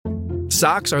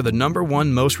Socks are the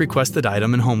 #1 most requested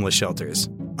item in homeless shelters.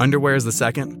 Underwear is the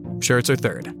second, shirts are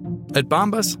third. At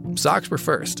Bombas, socks were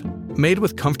first, made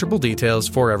with comfortable details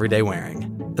for everyday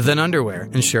wearing. Then underwear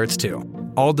and shirts too,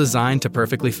 all designed to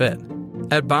perfectly fit.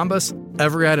 At Bombas,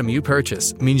 every item you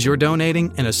purchase means you're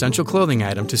donating an essential clothing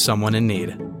item to someone in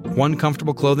need. One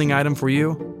comfortable clothing item for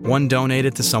you, one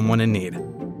donated to someone in need.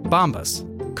 Bombas,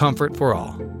 comfort for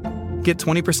all. Get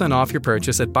 20% off your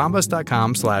purchase at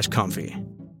bombas.com/comfy.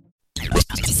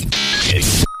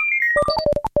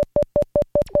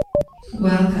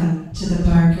 Welcome to the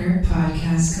Barker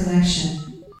Podcast Collection.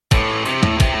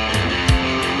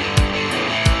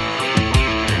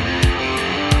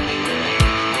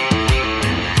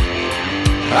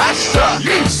 I suck,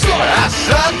 you suck, I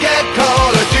suck at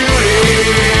Call of Duty.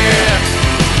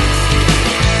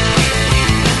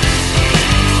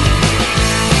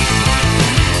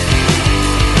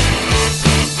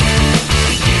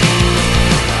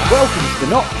 Welcome to the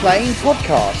Not Playing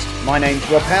Podcast. My name's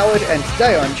Rob Howard and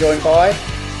today I'm joined by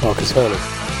Marcus Hurley.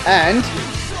 And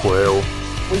Well,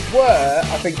 we were,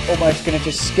 I think, almost going to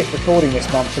just skip recording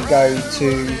this month and go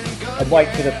to and wait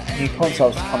for the new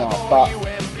consoles to come out, but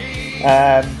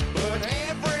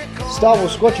Star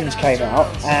Wars Squadrons came out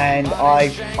and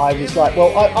I was like,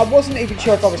 well, I wasn't even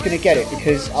sure if I was going to get it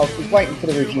because I was waiting for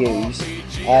the reviews,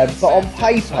 but on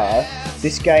paper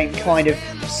this game kind of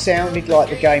sounded like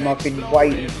the game I've been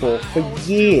waiting for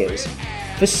years.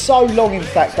 For so long, in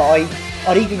fact, that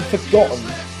I'd even forgotten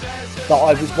that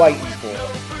I was waiting for it.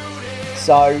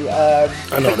 So,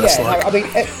 I know that's yeah, like. no, I mean,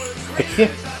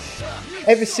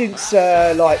 ever since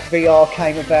like VR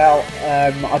came about,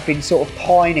 I've been sort of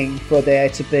pining for there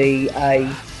to be a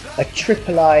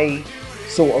AAA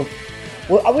sort of.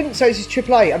 Well, I wouldn't say this is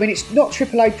AAA. I mean, it's not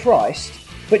AAA priced,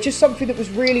 but just something that was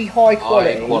really high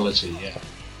quality. High quality,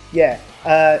 yeah.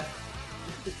 Yeah.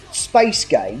 Space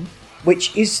game,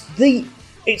 which is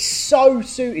it's so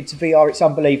suited to VR, it's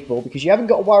unbelievable because you haven't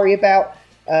got to worry about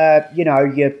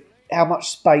how much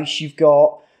space you've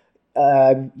got,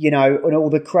 and all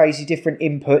the crazy different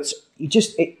inputs. You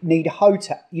need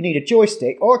a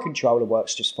joystick or a controller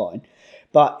works just fine.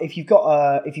 But if you've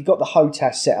got the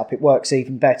HOTAS setup, it works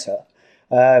even better.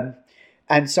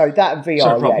 And so that and VR.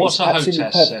 So, Rob, what's a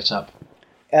HOTAS setup?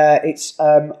 I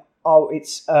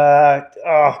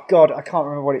can't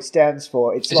remember what it stands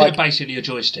for. Is it basically a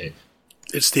joystick?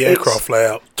 It's the aircraft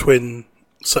layout, twin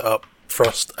setup,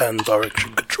 thrust and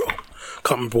direction control.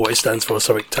 Can't remember what it stands for,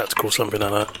 something tactical, something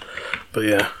like that. But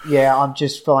yeah. Yeah, I'm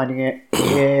just finding it.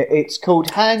 Yeah, it's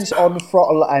called hands-on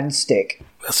throttle and stick.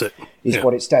 That's it. Is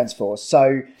what it stands for.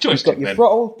 So joystick, you've got your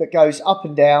throttle that goes up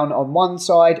and down on one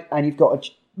side, and you've got a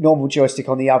normal joystick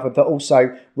on the other that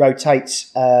also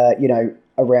rotates,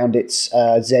 around its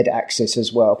Z-axis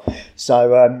as well.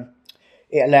 So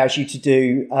it allows you to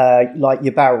do like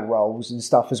your barrel rolls and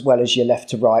stuff as well as your left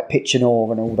to right, pitch and yaw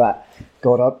and all that.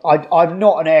 God, I'm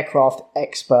not an aircraft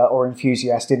expert or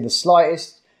enthusiast in the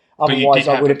slightest. Otherwise,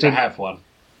 I would have been. Have one.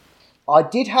 I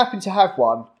did happen to have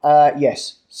one,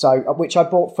 yes. So which I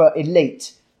bought for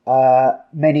Elite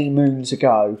many moons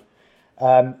ago,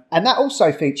 and that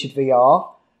also featured VR,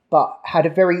 but had a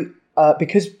very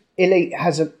because Elite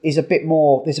is a bit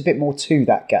more. There's a bit more to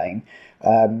that game,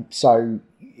 so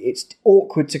it's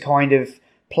awkward to kind of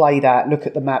play that, look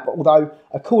at the map. Although,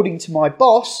 according to my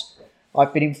boss,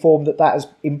 I've been informed that has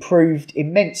improved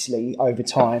immensely over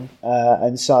time,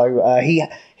 and so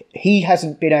he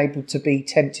hasn't been able to be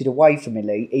tempted away from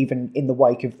Elite, even in the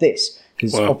wake of this,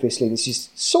 because obviously this is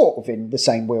sort of in the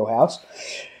same wheelhouse.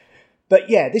 But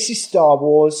yeah, this is Star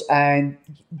Wars, and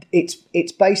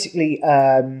it's basically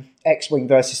X-Wing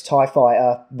versus TIE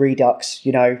Fighter Redux,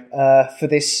 for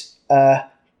this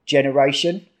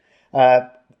generation.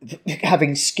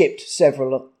 Having skipped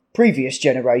several previous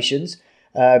generations,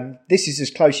 this is as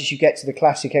close as you get to the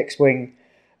classic X-Wing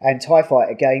and TIE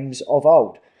Fighter games of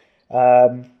old.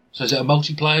 So is it a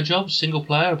multiplayer job, single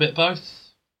player, a bit of both?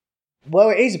 Well,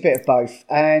 it is a bit of both,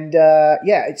 and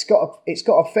it's got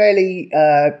a fairly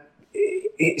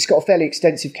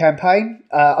extensive campaign.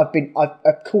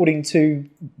 According to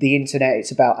the internet,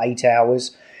 it's about 8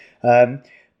 hours,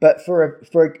 but for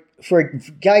a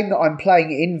game that I'm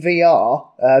playing in VR,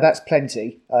 that's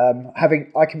plenty.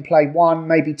 I can play 1,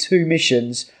 maybe 2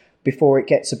 missions before it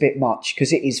gets a bit much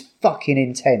because it is fucking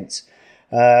intense.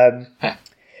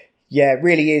 Yeah, it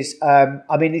really is.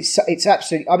 It's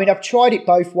absolutely. I mean, I've tried it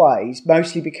both ways,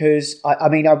 mostly because I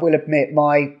will admit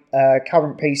my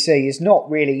current PC is not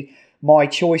really my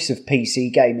choice of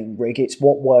PC gaming rig. It's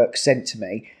what work sent to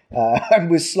me and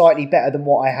was slightly better than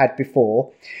what I had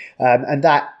before, and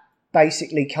that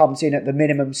basically comes in at the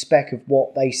minimum spec of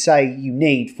what they say you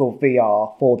need for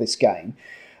VR for this game.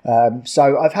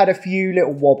 So I've had a few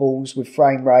little wobbles with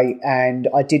frame rate, and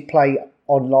I did play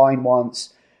online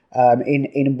once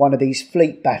in one of these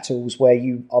fleet battles where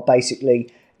you are basically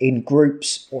in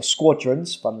groups or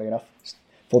squadrons, funnily enough,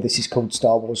 for this is called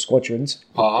Star Wars Squadrons.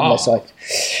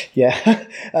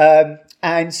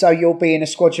 And so you'll be in a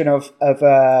squadron of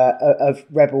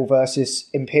Rebel versus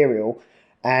Imperial,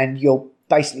 and you'll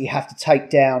basically have to take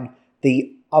down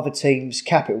the other team's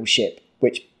capital ship,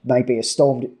 which may be a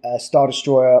Star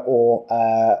Destroyer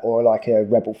or like a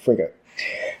Rebel frigate.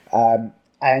 And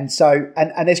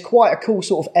there's quite a cool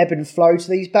sort of ebb and flow to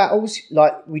these battles.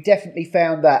 Like, we definitely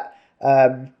found that,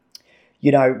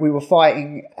 we were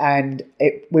fighting and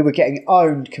we were getting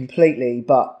owned completely,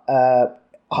 but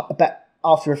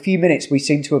after a few minutes, we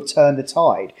seemed to have turned the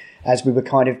tide as we were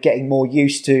kind of getting more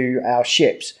used to our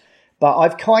ships. But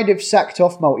I've kind of sacked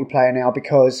off multiplayer now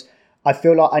because I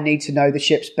feel like I need to know the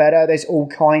ships better. There's all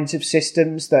kinds of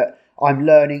systems that I'm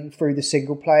learning through the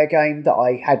single player game that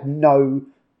I had no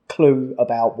clue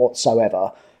about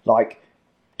whatsoever, like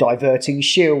diverting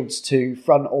shields to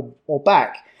front or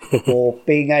back, or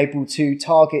being able to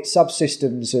target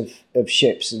subsystems of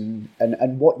ships and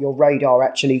what your radar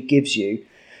actually gives you.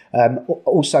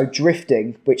 Also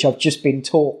drifting, which I've just been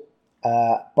taught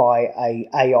by a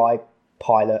AI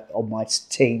pilot on my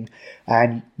team,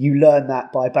 and you learn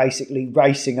that by basically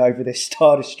racing over this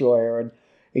Star Destroyer and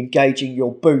engaging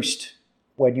your boost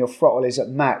when your throttle is at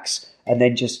max and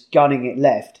then just gunning it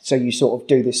left, so you sort of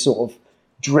do this sort of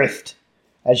drift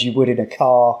as you would in a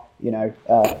car,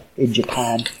 in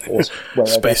Japan or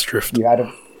wherever. Space drift. You had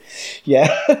them. Yeah.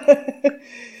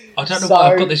 I don't know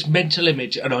why I've got this mental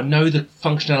image, and I know the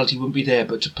functionality wouldn't be there,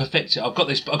 but to perfect it, I've got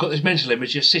this mental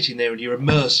image. You're sitting there and you're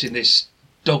immersed in this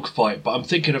dogfight, but I'm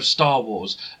thinking of Star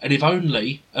Wars, and if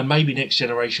only, and maybe next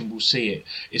generation will see it,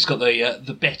 it's got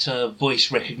the better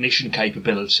voice recognition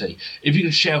capability. If you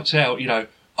can shout out,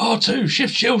 R2,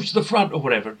 shift shields to the front, or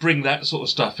whatever, bring that sort of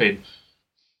stuff in.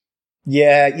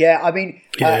 Yeah. I mean,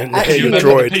 actually,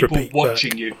 droid people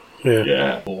watching you.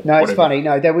 Yeah. No, it's funny.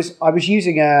 No, I was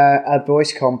using a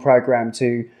voice comm program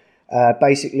to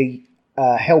basically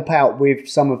help out with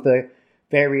some of the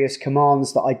various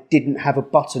commands that I didn't have a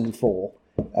button for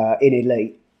in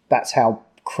Elite. That's how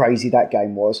crazy that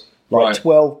game was. Like,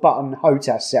 12-button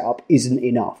HOTAS setup isn't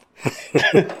enough.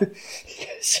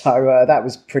 So that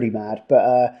was pretty mad.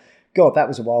 But God, that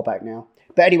was a while back now.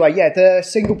 But anyway, yeah, the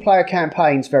single-player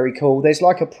campaign's very cool. There's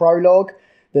like a prologue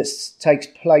that takes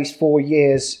place 4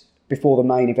 years before the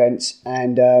main events,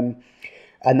 and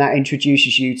that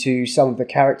introduces you to some of the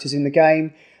characters in the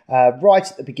game. Right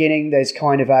at the beginning, there's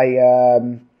kind of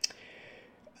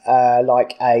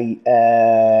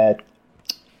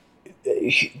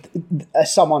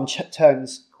someone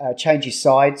changes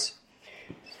sides.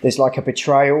 There's like a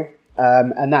betrayal,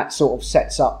 and that sort of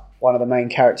sets up one of the main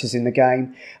characters in the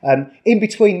game. In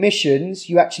between missions,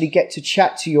 you actually get to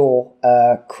chat to your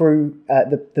crew,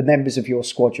 the members of your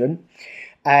squadron,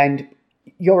 and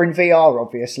you're in VR,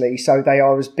 obviously, so they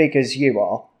are as big as you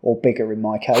are, or bigger in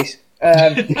my case.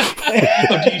 Or do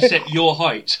you set your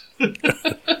height?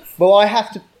 Well, I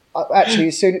have to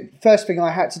actually. First thing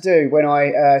I had to do when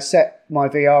I set my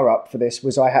VR up for this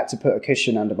was I had to put a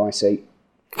cushion under my seat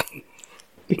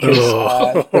because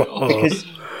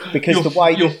the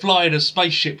way you're flying a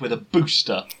spaceship with a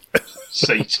booster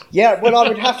seat. Yeah, well, I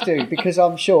would have to because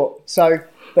I'm short. So,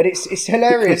 but it's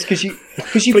hilarious because you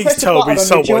Please press tell a button me on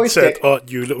someone the joystick. said,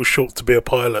 "Aren't you a little short to be a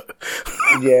pilot?"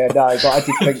 Yeah, no, but I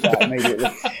did think that immediately.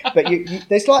 But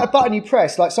there's like a button you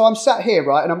press. Like, so I'm sat here,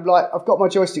 right, and I'm like, I've got my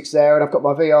joysticks there, and I've got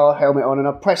my VR helmet on, and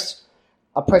I press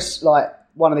like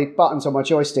one of the buttons on my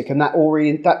joystick, and that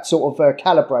sort of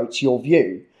calibrates your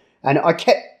view. And I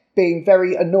kept being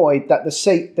very annoyed that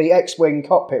the X-wing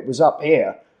cockpit was up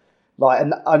here, like,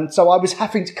 and so I was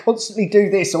having to constantly do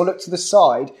this or look to the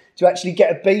side to actually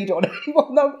get a bead on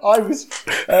anyone that I was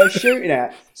shooting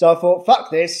at. So I thought,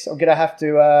 fuck this, I'm going to have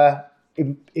to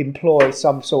employ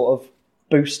some sort of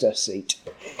booster seat.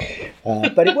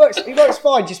 But it works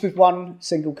fine just with one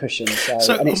single cushion.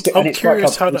 I'm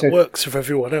curious how that works with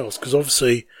everyone else, because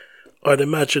obviously I'd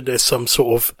imagine there's some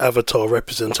sort of avatar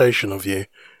representation of you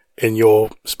in your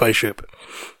spaceship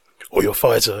or your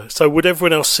fighter. So would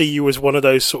everyone else see you as one of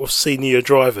those sort of senior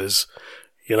drivers,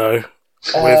 with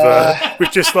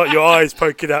just like your eyes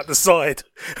poking out the side,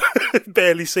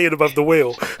 barely seeing above the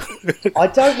wheel? I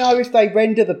don't know if they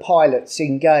render the pilots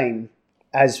in game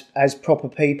as proper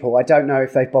people. I don't know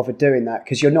if they bother doing that,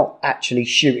 because you're not actually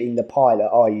shooting the pilot,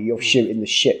 are you? You're shooting the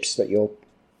ships that you're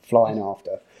flying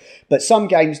after. But some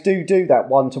games do that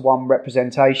one-to-one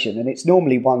representation, and it's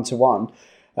normally one-to-one.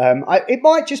 It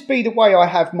might just be the way I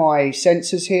have my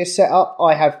sensors here set up.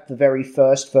 I have the very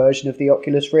first version of the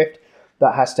Oculus Rift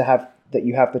that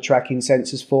you have the tracking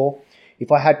sensors for.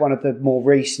 If I had one of the more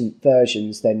recent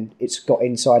versions, then it's got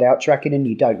inside-out tracking, and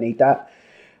you don't need that.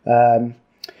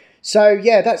 So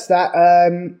yeah, that's that.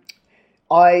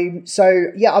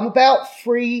 I'm about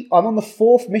free. I'm on the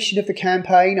 4th mission of the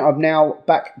campaign. I'm now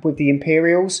back with the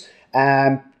Imperials.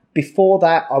 Before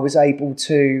that, I was able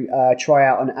to try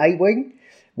out an A-Wing,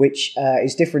 which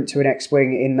is different to an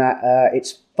X-Wing in that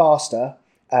it's faster.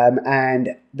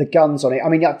 And the guns on it, I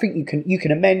mean, I think you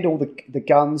can amend all the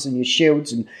guns and your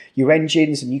shields and your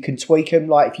engines, and you can tweak them.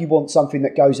 Like if you want something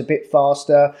that goes a bit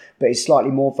faster but is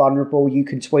slightly more vulnerable, you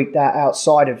can tweak that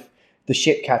outside of the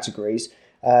ship categories.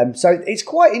 So it's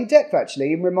quite in depth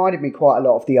actually, and reminded me quite a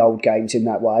lot of the old games in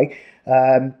that way.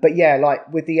 But yeah,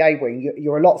 like with the A-Wing,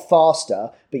 you're a lot faster,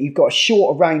 but you've got a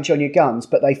shorter range on your guns,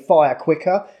 but they fire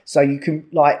quicker. So you can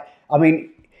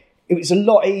it was a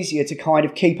lot easier to kind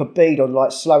of keep a bead on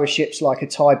like slower ships like a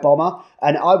TIE bomber.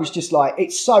 And I was just like,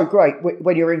 it's so great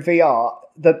when you're in VR.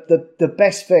 The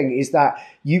best thing is that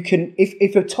you can,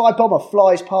 if a TIE bomber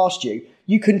flies past you,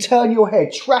 you can turn your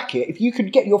head, track it. If you can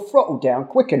get your throttle down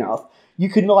quick enough, you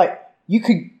can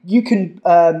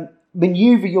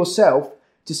maneuver yourself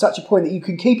to such a point that you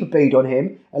can keep a bead on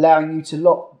him, allowing you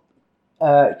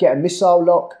to get a missile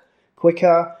lock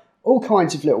quicker. All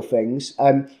kinds of little things.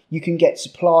 You can get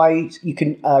supplies. You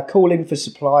can call in for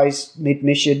supplies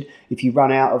mid-mission if you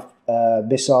run out of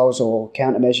missiles or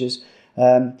countermeasures.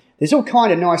 There's all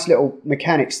kind of nice little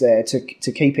mechanics there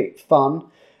to keep it fun.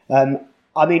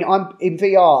 I mean, I'm in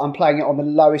VR. I'm playing it on the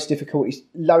lowest difficulty,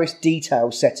 lowest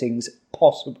detail settings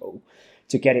possible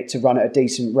to get it to run at a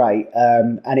decent rate,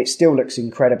 and it still looks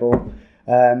incredible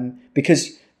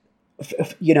because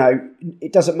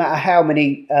it doesn't matter how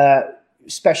many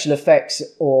special effects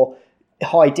or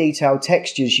high detail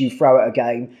textures you throw at a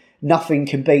game, nothing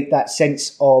can beat that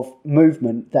sense of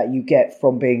movement that you get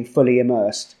from being fully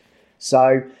immersed.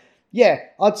 So yeah,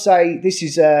 I'd say this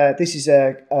is a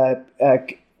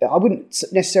I wouldn't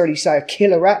necessarily say a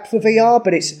killer app for VR,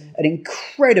 but it's an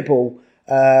incredible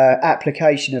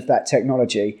application of that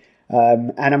technology.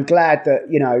 And I'm glad that,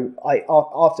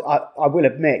 I will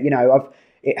admit,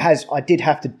 I did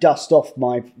have to dust off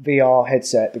my VR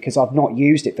headset because I've not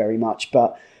used it very much.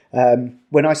 But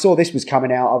when I saw this was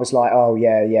coming out, I was like, oh,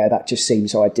 yeah, that just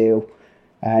seems ideal.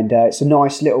 And it's a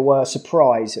nice little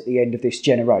surprise at the end of this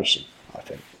generation, I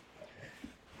think.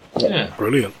 Yeah,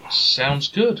 brilliant. Sounds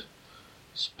good.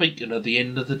 Speaking of the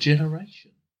end of the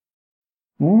generation.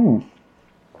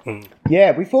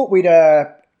 Yeah, we thought we'd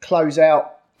close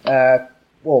out,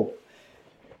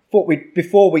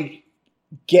 before we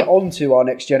get on to our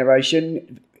next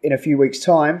generation in a few weeks'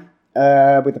 time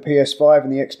with the PS5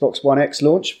 and the Xbox One X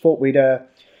launch, thought we'd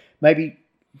maybe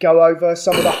go over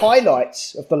some of the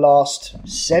highlights of the last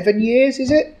 7 years,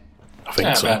 is it? I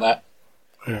think so. About that.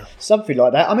 Yeah. Something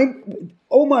like that. I mean,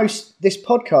 almost this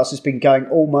podcast has been going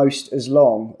almost as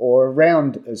long or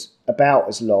about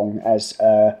as long as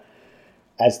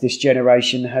this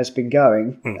generation has been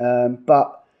going.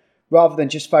 But rather than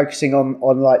just focusing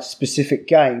on like specific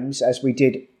games, as we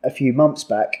did a few months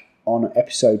back on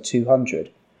episode 200,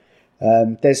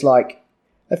 there's like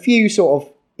a few sort of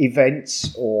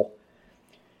events or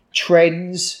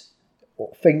trends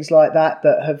or things like that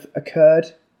have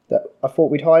occurred that I thought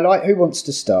we'd highlight. Who wants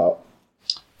to start?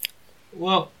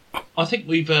 Well, I think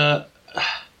we've... I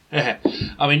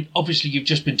mean, obviously you've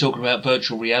just been talking about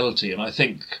virtual reality, and I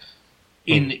think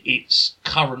in its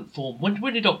current form...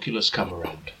 When did Oculus come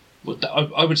around?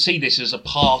 I would see this as a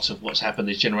part of what's happened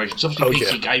this generation. Because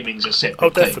obviously PC gaming's a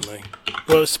separate thing. Definitely.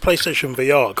 Well, it's PlayStation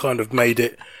VR kind of made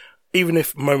it, even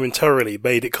if momentarily,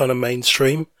 made it kind of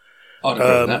mainstream. I'd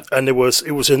agree with that. And it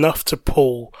was enough to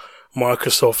pull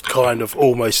Microsoft kind of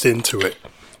almost into it,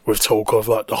 with talk of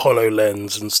like the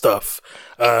HoloLens and stuff,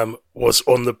 was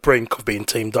on the brink of being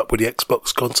teamed up with the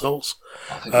Xbox consoles.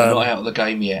 I think they're not out of the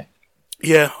game yet.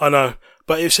 Yeah, I know.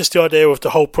 But it's just the idea of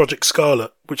the whole Project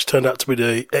Scarlet, which turned out to be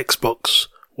the Xbox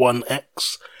One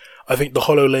X. I think the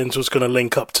HoloLens was going to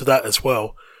link up to that as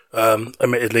well.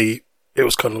 Admittedly, it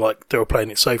was kind of like they were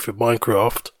playing it safe with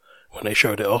Minecraft when they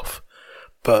showed it off.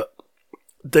 But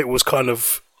it was kind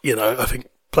of, I think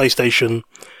PlayStation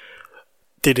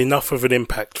did enough of an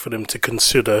impact for them to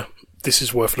consider this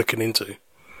is worth looking into.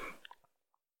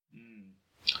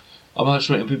 I'm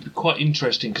actually, it would be quite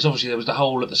interesting because obviously there was the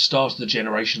whole at the start of the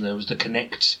generation. There was the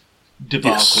Kinect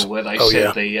debacle where they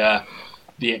said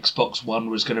the Xbox One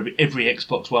was going to be, every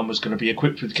Xbox One was going to be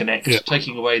equipped with Kinect,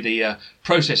 taking away the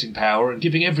processing power and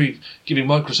giving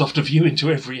Microsoft a view into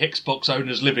every Xbox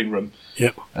owner's living room.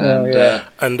 Yep.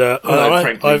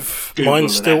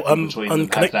 Mine's still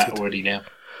unconnected. That already now.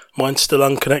 Mine's still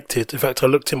unconnected. In fact, I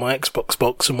looked in my Xbox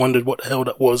box and wondered what the hell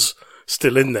that was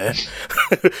still in there.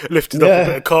 Lifted up a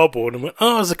bit of cardboard and went,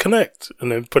 there's a Kinect,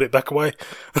 and then put it back away.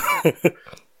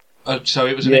 So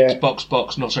it was an Xbox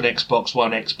box, not an Xbox One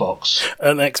Xbox.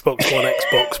 An Xbox One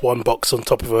Xbox One box on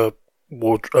top of a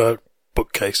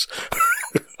bookcase.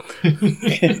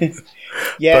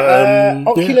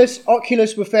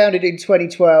 Oculus were founded in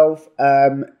 2012,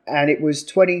 and it was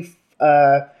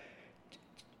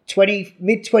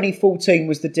mid 2014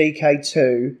 was the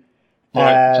DK2.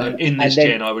 Right, so in this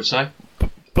gen, I would say.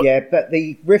 But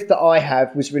the Rift that I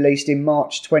have was released in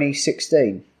March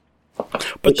 2016.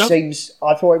 Which seems,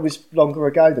 I thought it was longer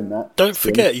ago than that. Don't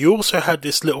forget, you also had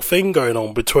this little thing going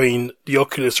on between the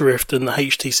Oculus Rift and the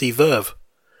HTC Vive.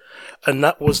 And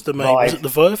that was the main... Was it the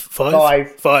Vive?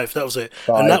 Five, that was it.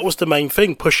 And that was the main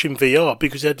thing, pushing VR,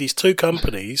 because you had these two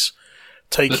companies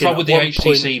taking... The trouble with the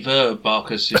HTC Vive,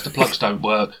 Marcus, is the plugs don't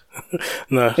work.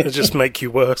 No, they just make you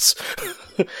worse.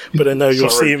 But I know you'll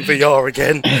see in VR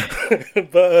again. I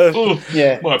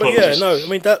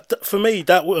mean, that for me,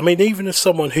 even as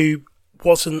someone who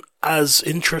wasn't as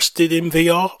interested in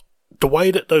VR, the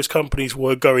way that those companies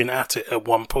were going at it at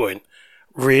one point,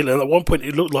 really, and at one point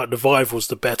it looked like the Vive was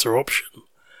the better option.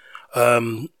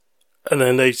 And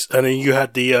then you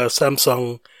had the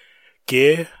Samsung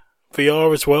Gear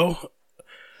VR as well.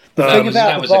 The thing about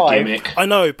that was a gimmick. I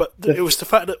know, but it was the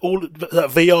fact that that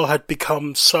VR had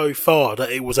become so far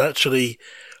that it was actually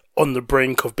on the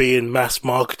brink of being mass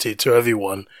marketed to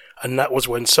everyone, and that was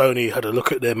when Sony had a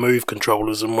look at their Move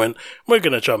controllers and went, "We're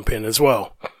going to jump in as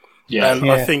well."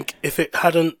 I think if it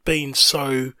hadn't been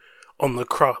so on the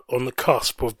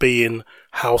cusp of being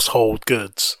household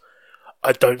goods,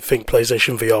 I don't think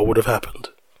PlayStation VR would have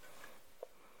happened.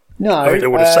 No, I mean, they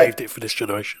would have saved it for this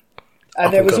generation.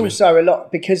 And there was also a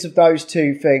lot, because of those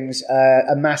two things,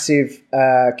 a massive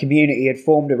community had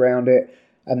formed around it,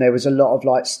 and there was a lot of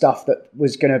stuff that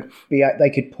was going to be they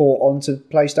could port onto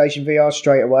PlayStation VR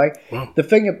straight away. Wow. The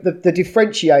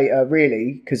differentiator,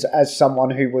 really, because as someone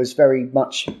who was very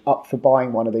much up for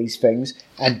buying one of these things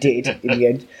and did in the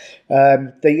end,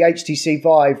 the HTC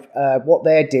Vive, what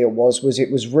their deal was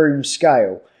it was room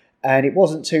scale, and it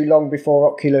wasn't too long before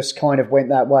Oculus kind of went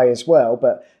that way as well,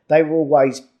 but they've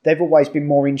always been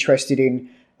more interested in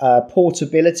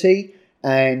portability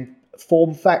and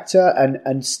form factor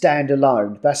and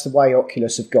standalone. That's the way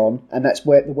Oculus have gone, and that's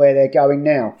where they're going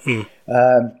now. In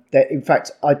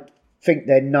fact, I think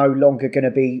they're no longer going to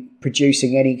be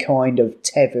producing any kind of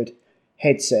tethered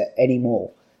headset anymore.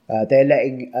 They're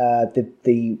letting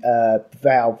the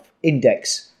Valve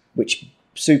Index, which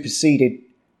superseded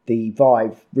the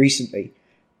Vive recently,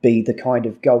 be the kind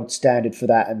of gold standard for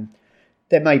that. And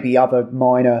there may be other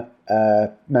minor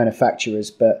manufacturers,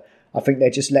 but I think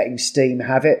they're just letting Steam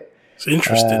have it. It's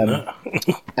interesting, that.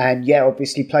 And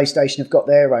obviously PlayStation have got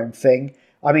their own thing.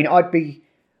 I mean, I'd be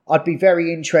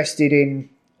very interested in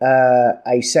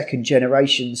a second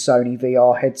generation Sony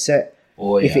VR headset.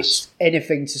 If it's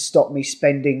anything to stop me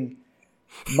spending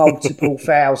multiple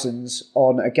thousands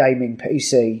on a gaming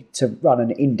PC to run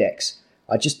an Index.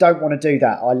 I just don't want to do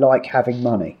that. I like having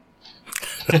money.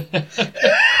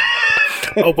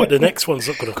 Oh, but the next one's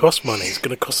not going to cost money. It's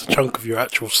going to cost a chunk of your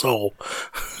actual soul.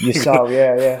 Your soul,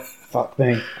 yeah. Fuck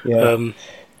me. Yeah.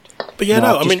 But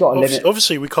I mean,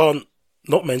 obviously we can't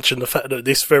not mention the fact that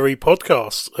this very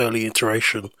podcast early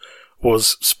iteration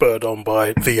was spurred on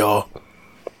by VR.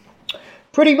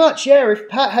 Pretty much, yeah. If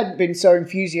Pat hadn't been so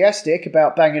enthusiastic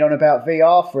about banging on about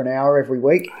VR for an hour every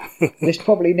week, this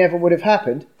probably never would have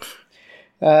happened.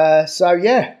 So,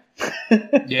 yeah.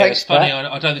 Yeah, thanks, it's funny.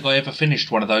 I don't think I ever finished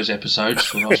one of those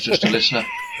episodes when I was just a listener.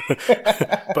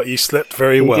 But you slept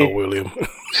very well, William.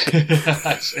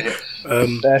 That's it.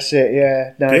 That's it.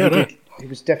 Yeah. No, he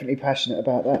was definitely passionate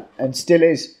about that, and still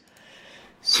is.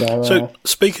 So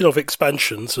speaking of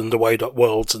expansions and the way that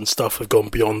worlds and stuff have gone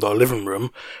beyond our living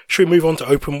room, should we move on to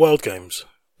open world games?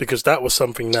 Because that was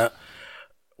something that,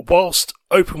 whilst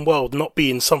open world not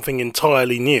being something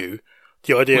entirely new,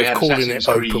 the idea of calling it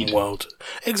open world.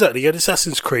 Exactly, you had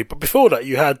Assassin's Creed, but before that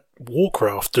you had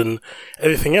Warcraft and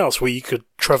everything else where you could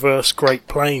traverse Great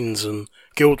Plains and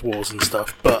Guild Wars and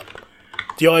stuff. But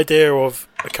the idea of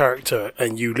a character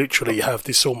and you literally have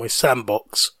this almost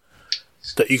sandbox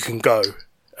that you can go,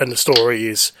 and the story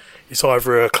is it's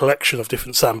either a collection of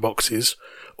different sandboxes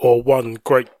or one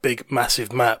great big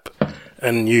massive map,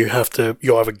 and you're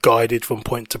either guided from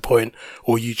point to point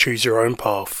or you choose your own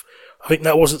path. I think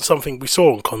that wasn't something we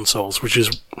saw on consoles, which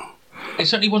is... It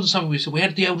certainly wasn't something we saw. We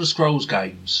had the Elder Scrolls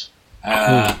games,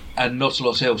 and not a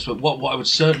lot else, but what I would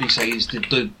certainly say is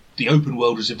that the open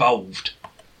world has evolved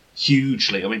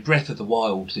hugely. I mean, Breath of the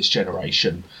Wild this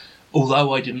generation,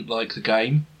 although I didn't like the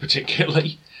game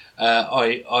particularly,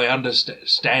 I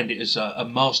understand it as a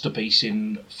masterpiece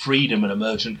in freedom and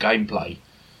emergent gameplay,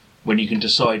 when you can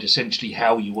decide essentially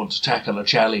how you want to tackle a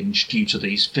challenge due to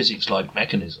these physics-like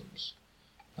mechanisms.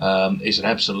 Is an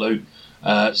absolute.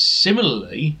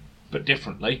 Similarly, but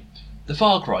differently, the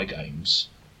Far Cry games,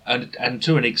 and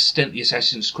to an extent the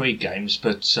Assassin's Creed games,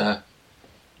 but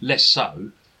less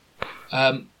so.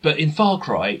 But in Far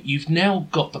Cry, you've now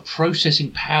got the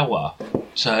processing power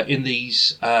in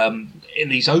these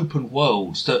open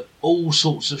worlds that all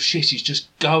sorts of shit is just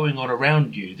going on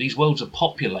around you. These worlds are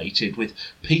populated with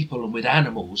people and with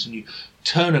animals, and you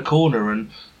turn a corner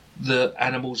and the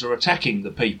animals are attacking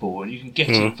the people, and you can get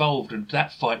involved, and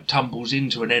that fight tumbles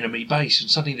into an enemy base,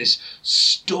 and suddenly this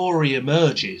story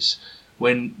emerges,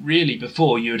 when really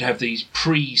before you would have these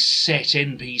pre-set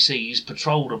NPCs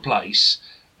patrol a place,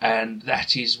 and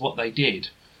that is what they did.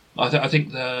 I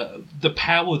think the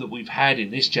power that we've had in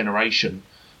this generation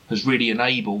has really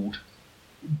enabled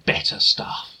better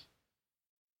stuff.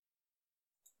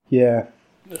 Yeah.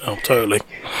 Oh, totally.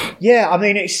 Yeah, I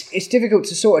mean, it's difficult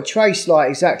to sort of trace like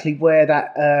exactly where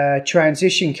that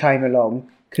transition came along,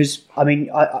 because I mean,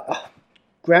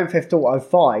 Grand Theft Auto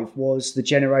 5 was the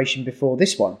generation before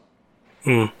this one.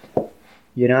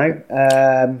 You know,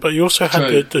 but you also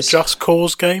had the Just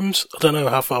Cause games. I don't know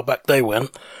how far back they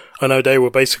went. I know they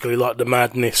were basically like the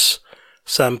Madness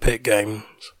Sandpit games.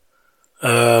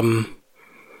 I've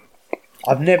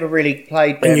never really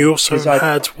played them. And you also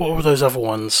had, what were those other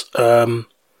ones?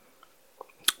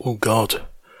 Oh God.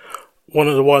 One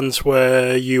of the ones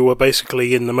where you were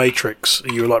basically in the Matrix.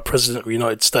 You were like President of the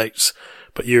United States,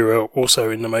 but you were also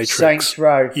in the Matrix. Saints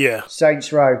Row. Yeah.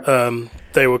 Saints Row.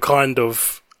 They were kind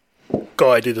of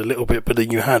guided a little bit, but then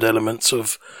you had elements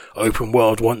of open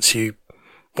world once it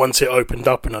opened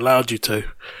up and allowed you to.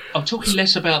 I'm talking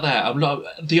less about that.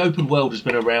 The open world has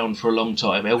been around for a long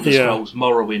time. Elder Scrolls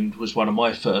Morrowind was one of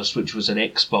my first, which was an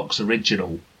Xbox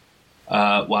original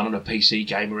one on a PC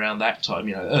game around that time,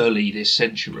 early this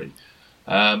century.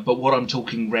 But what I'm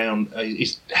talking around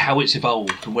is how it's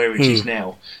evolved and where it is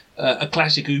now. A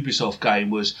classic Ubisoft game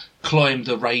was climb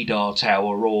the radar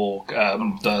tower or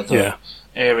the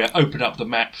area, open up the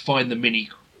map, find the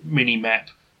mini map,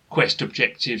 quest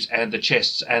objectives and the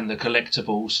chests and the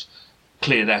collectibles,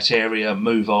 clear that area,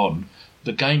 move on.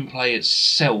 The gameplay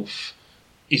itself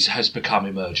has become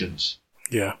emergent.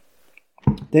 Yeah.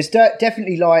 There's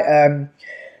definitely like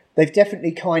they've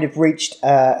definitely kind of reached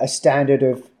a standard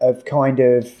of kind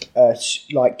of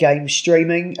like game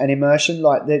streaming and immersion.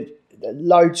 Like the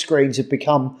load screens have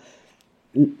become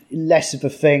less of a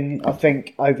thing, I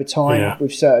think, over time,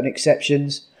 with certain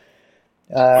exceptions.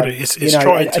 It's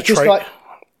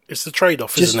the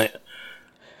trade-off, isn't it?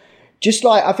 Just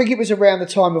like, I think it was around the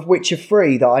time of Witcher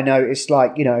 3 that I noticed,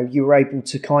 like, you were able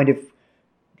to kind of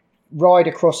ride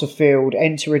across a field,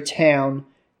 enter a town,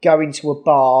 go into a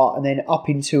bar, and then up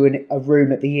into a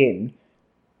room at the inn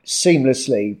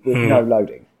seamlessly with no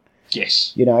loading.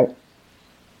 Yes.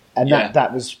 And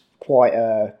that was quite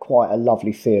a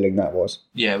lovely feeling, that was.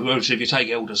 Yeah, well, so if you take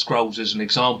Elder Scrolls as an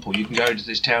example, you can go into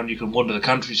this town, you can wander the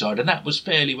countryside, and that was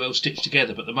fairly well stitched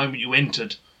together, but the moment you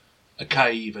entered a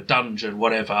cave, a dungeon,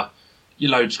 whatever,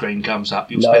 your load screen comes up,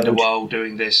 you'll spend a while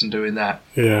doing this and doing that.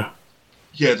 Yeah.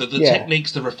 Yeah, the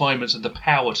techniques, the refinements, and the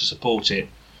power to support it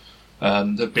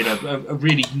have been a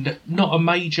really, not a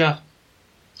major,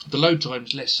 the load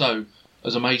times less so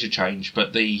as a major change,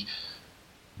 but the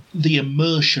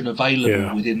immersion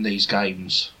available within these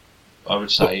games, I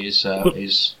would say, is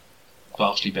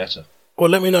vastly better. Well,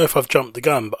 let me know if I've jumped the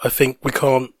gun, but I think we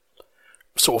can't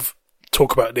sort of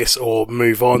talk about this or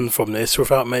move on from this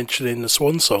without mentioning the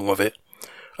swan song of it.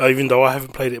 Even though I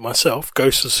haven't played it myself,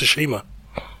 Ghost of Tsushima.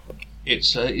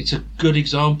 It's a good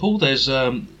example. There's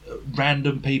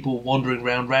random people wandering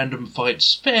around, random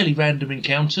fights, fairly random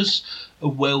encounters, a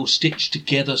well-stitched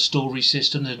together story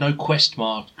system. There's no quest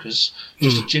markers,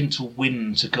 just a gentle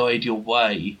wind to guide your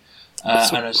way,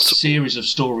 and a series of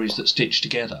stories that stitch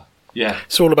together. Yeah,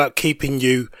 it's all about keeping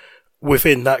you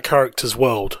within that character's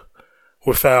world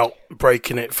without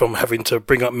breaking it from having to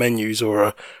bring up menus or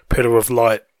a pillar of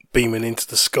light beaming into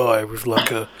the sky with like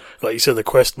you said, a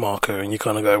quest marker, and you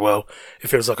kind of go, well, it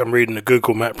feels like I'm reading a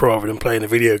Google map rather than playing a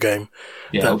video game.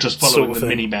 Yeah, or just following the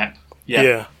mini map.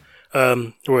 Yeah.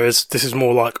 Whereas this is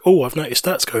more like, oh, I've noticed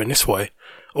that's going this way.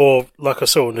 Or like I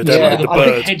saw in the demo, the I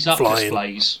bird think heads-up flying.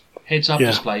 displays. Heads-up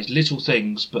displays, little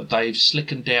things, but they've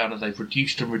slickened down and they've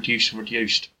reduced and reduced and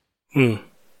reduced.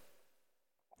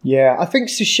 Yeah, I think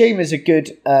Tsushima's a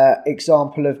good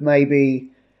example of maybe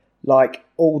like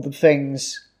all the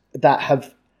things that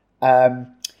have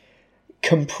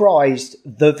comprised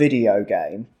the video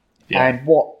game and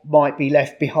what might be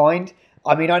left behind.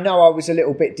 I mean, I know I was a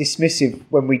little bit dismissive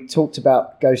when we talked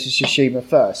about Ghost of Tsushima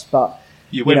first, but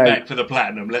you went back for the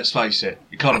platinum, let's face it.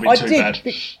 It can't have been too bad.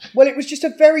 Well, it was just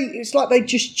it's like they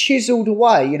just chiseled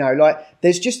away, like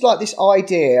there's just like this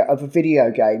idea of a video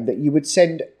game that you would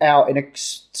send out in a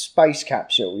space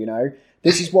capsule,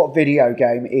 This is what video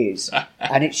game is.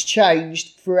 And it's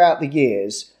changed throughout the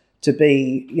years to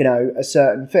be, a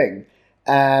certain thing.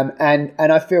 And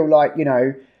I feel like,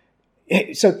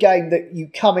 it's a game that you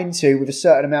come into with a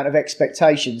certain amount of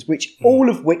expectations, all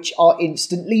of which are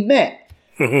instantly met.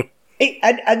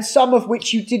 And some of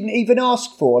which you didn't even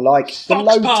ask for, like the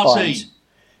load times.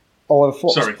 Or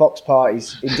the Fox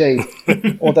parties, indeed.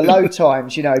 Or the load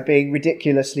times, being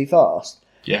ridiculously fast.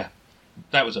 Yeah.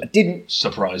 That was a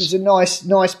surprise. It was a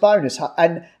nice bonus.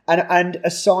 And a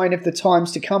sign of the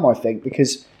times to come, I think,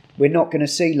 because we're not going to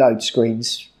see load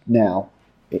screens now,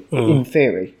 in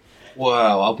theory.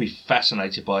 Well, I'll be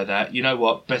fascinated by that. You know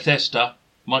what? Bethesda,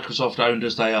 Microsoft owned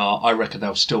as they are, I reckon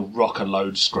they'll still rock a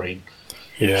load screen.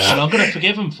 Yeah. And I'm going to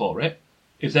forgive them for it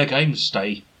if their games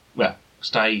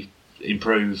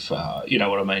improve, you know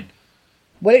what I mean?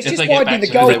 Well, it's just widening the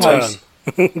goalposts.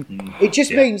 It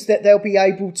just means that they'll be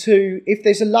able to, if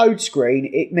there's a load screen,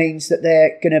 it means that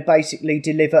they're going to basically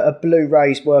deliver a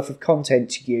Blu-ray's worth of content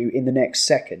to you in the next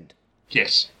second.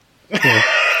 Yes.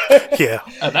 Yeah.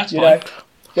 That's fine.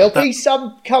 There'll be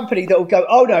some company that will go,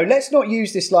 oh no, let's not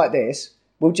use this like this.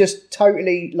 We'll just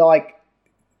totally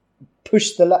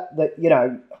push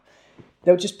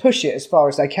they'll just push it as far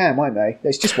as they can, won't they?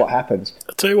 That's just what happens.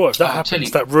 I'll tell you what, if that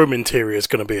happens, that room interior is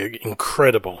going to be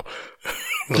incredible.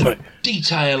 The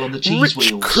detail on the cheese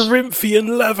rich wheels.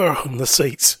 Corinthian leather on the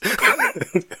seats.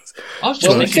 I was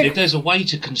just thinking, if there's a way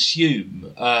to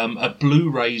consume a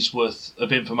Blu-ray's worth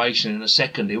of information in a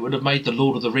second, it would have made the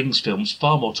Lord of the Rings films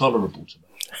far more tolerable to me.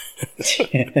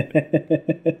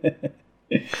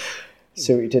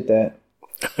 See what you did there.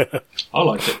 I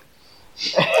liked it.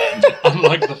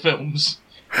 Unlike the films.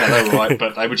 Well, they were right,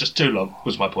 but they were just too long,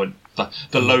 was my point.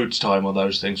 The load time on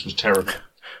those things was terrible.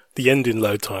 The ending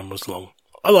load time was long.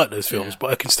 I like those films, but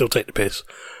I can still take the piss.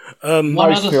 One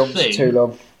Most other films thing are too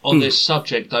long. on this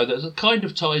subject, though, that kind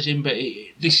of ties in, but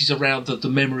this is around the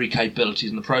memory capabilities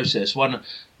in the process.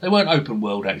 They weren't open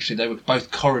world, actually. They were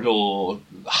both corridor,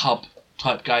 hub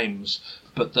type games,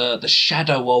 but the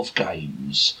Shadow of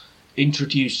games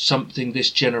introduced something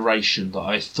this generation that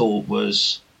I thought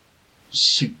was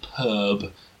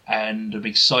superb and I'm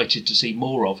excited to see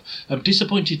more of. I'm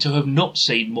disappointed to have not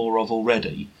seen more of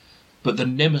already, but the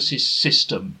Nemesis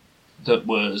system that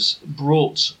was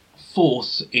brought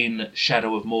forth in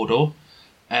Shadow of Mordor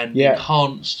and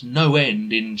enhanced no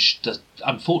end in the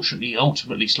unfortunately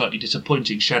ultimately slightly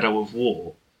disappointing Shadow of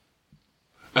War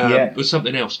was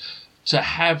something else. To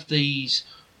have these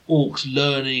orcs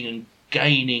learning and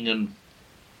gaining and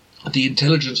the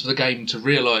intelligence of the game to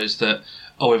realise that,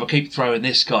 if I keep throwing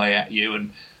this guy at you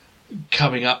and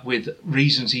coming up with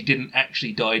reasons he didn't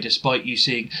actually die despite you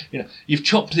seeing, you've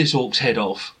chopped this orc's head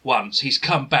off once, he's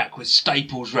come back with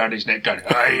staples round his neck going,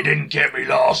 hey, you didn't get me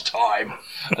last time.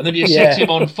 And then you set him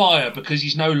on fire because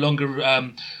he's no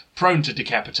longer prone to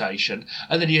decapitation,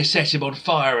 and then you set him on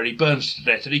fire and he burns to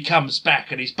death and he comes back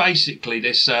and he's basically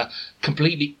this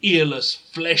completely earless,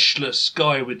 fleshless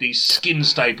guy with these skin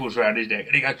staples around his neck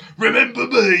and he goes, remember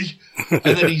me? And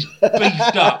then he's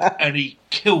beefed up and he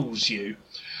kills you.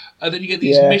 And then you get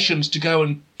these missions to go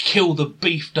and kill the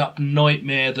beefed up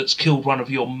nightmare that's killed one of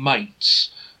your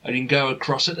mates, and you can go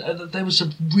across it. There was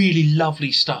some really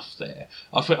lovely stuff there.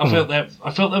 I felt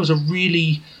that was a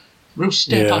real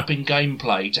step up in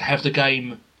gameplay to have the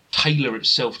game tailor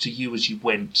itself to you as you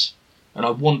went. And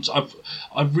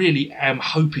I really am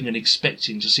hoping and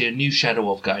expecting to see a new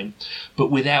Shadow of game, but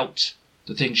without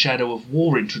the thing Shadow of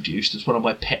War introduced. That's one of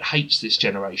my pet hates this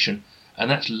generation, and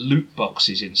that's loot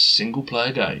boxes in single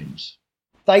player games.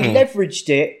 They leveraged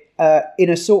it in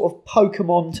a sort of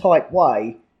Pokemon type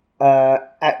way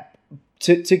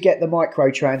to get the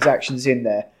microtransactions in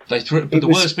there. The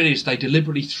worst bit is they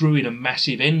deliberately threw in a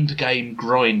massive end game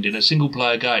grind in a single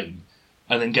player game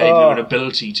and then gave you an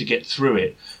ability to get through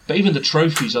it. But even the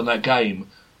trophies on that game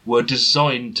were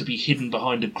designed to be hidden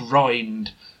behind a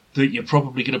grind that you're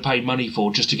probably going to pay money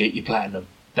for just to get your platinum.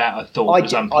 That I thought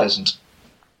was unpleasant.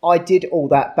 I did all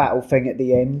that battle thing at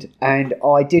the end, and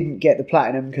I didn't get the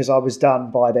platinum because I was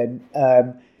done by then.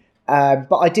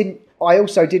 But I didn't. I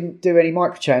also didn't do any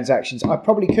microtransactions. I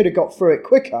probably could have got through it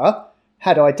quicker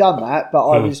had I done that, but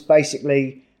I was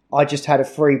basically, I just had a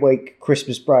 3-week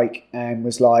Christmas break and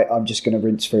was like, I'm just going to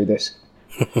rinse through this.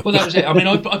 Well, that was it. I mean,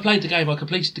 I played the game, I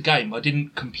completed the game. I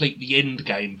didn't complete the end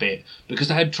game bit because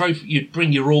they had trophy. You'd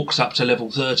bring your orcs up to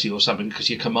level 30 or something because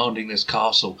you're commanding this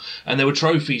castle, and there were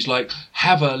trophies like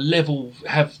have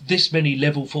this many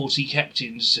level 40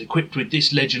 captains equipped with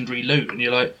this legendary loot, and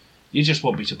you're like, you just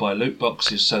want me to buy loot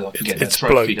boxes so I can get that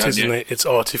trophy, don't you? Isn't it? It's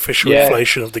artificial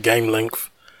inflation of the game length.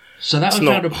 So that I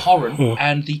found abhorrent,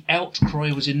 and the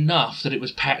outcry was enough that it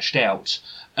was patched out.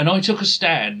 And I took a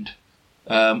stand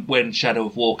when Shadow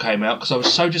of War came out because I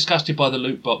was so disgusted by the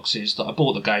loot boxes that I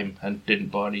bought the game and didn't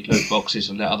buy any loot boxes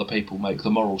and let other people make the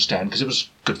moral stand because it was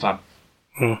good fun.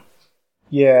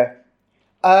 Yeah.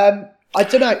 I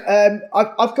don't know.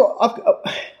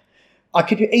 I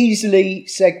could easily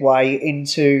segue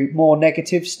into more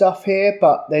negative stuff here,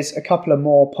 but there's a couple of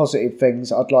more positive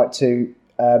things I'd like to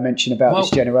mention about this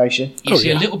generation. You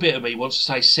see, a little bit of me wants to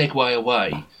say segue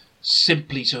away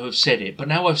simply to have said it, but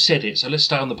now I've said it, so let's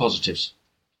stay on the positives.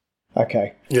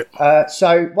 Okay. Yeah.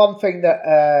 So one thing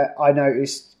that I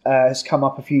noticed has come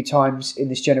up a few times in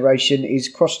this generation is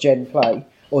cross-platform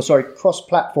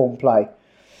play.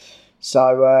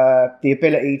 So the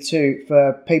ability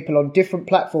for people on different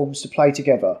platforms to play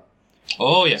together.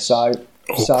 Oh, yes. So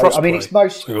I mean, it's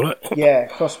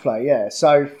crossplay. Yeah.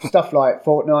 So stuff like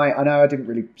Fortnite. I know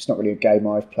it's not really a game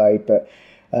I've played, but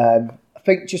I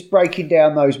think just breaking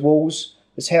down those walls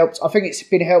has helped. I think it's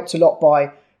been helped a lot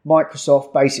by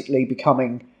Microsoft basically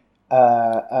becoming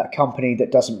a company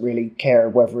that doesn't really care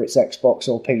whether it's Xbox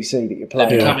or PC that you're playing.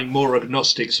 They're becoming more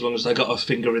agnostic so long as they got a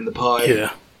finger in the pie.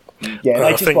 Yeah. Yeah,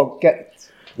 they just won't get.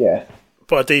 Yeah.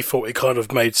 By default, it kind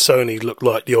of made Sony look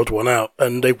like the odd one out,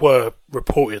 and they were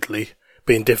reportedly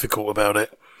being difficult about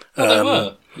it. Well, they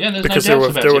were. Yeah, there's because no doubt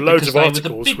about there were it, loads of because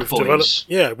articles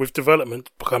with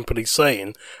development companies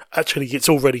saying actually it's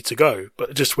all ready to go,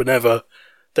 but just whenever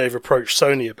they've approached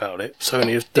Sony about it,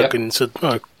 Sony has dug in and said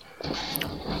no.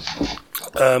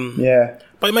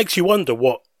 But it makes you wonder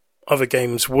what other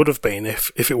games would have been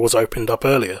if it was opened up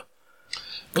earlier.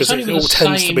 Because it all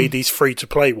tends to be these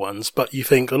free-to-play ones, but you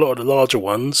think a lot of the larger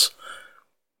ones...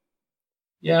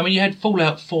 Yeah, I mean, you had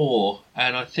Fallout 4,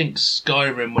 and I think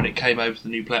Skyrim, when it came over to the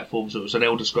new platforms, it was an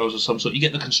Elder Scrolls of some sort. You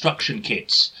get the construction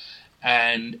kits,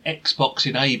 and Xbox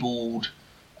enabled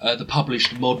the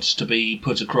published mods to be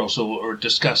put across or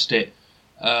discussed it,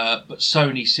 but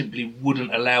Sony simply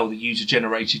wouldn't allow the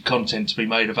user-generated content to be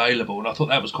made available, and I thought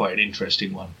that was quite an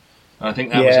interesting one. And I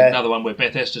think that was another one where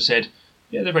Bethesda said...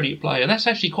 Yeah, they're ready to play. And that's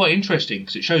actually quite interesting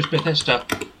because it shows Bethesda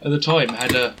at the time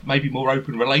had a maybe more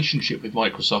open relationship with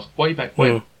Microsoft way back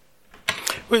when.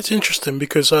 Well, it's interesting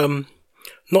because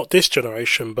not this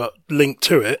generation, but linked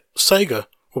to it, Sega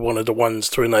were one of the ones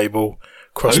to enable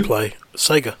crossplay.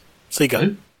 Sega.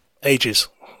 Who? Ages.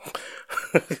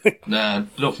 Nah,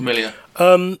 not familiar.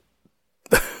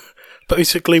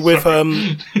 Basically with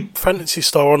Phantasy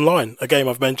Star Online, a game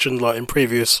I've mentioned like in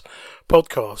previous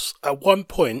podcasts, at one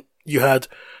point you had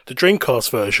the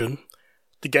Dreamcast version,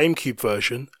 the GameCube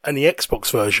version, and the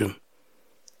Xbox version,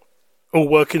 all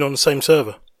working on the same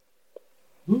server.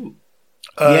 Ooh.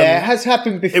 Yeah, it has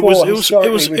happened before. It was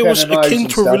akin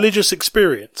to a religious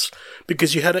experience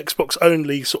because you had Xbox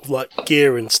only sort of like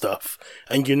gear and stuff,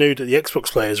 and you knew that the Xbox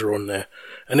players were on there,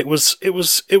 and it was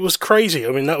crazy.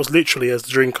 I mean, that was literally as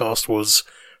the Dreamcast was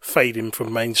fading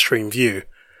from mainstream view.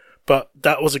 But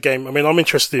that was a game. I mean, I'm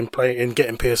interested in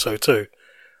getting PSO2.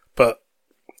 But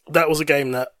that was a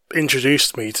game that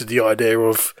introduced me to the idea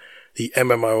of the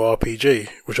MMORPG,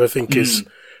 which I think is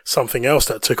something else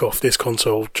that took off this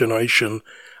console generation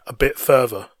a bit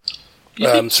further.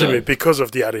 Simply because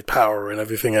of the added power and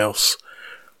everything else.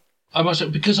 I must say,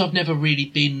 because I've never really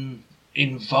been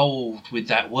involved with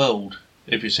that world,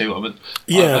 if you see what I mean.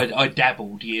 Yeah. I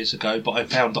dabbled years ago, but I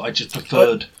found that I just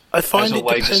preferred, I find as it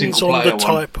always, a depends single on player the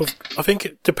type of... I think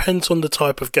it depends on the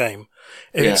type of game.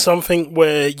 If it's something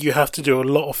where you have to do a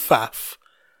lot of faff,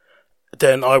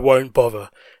 then I won't bother.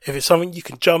 If it's something you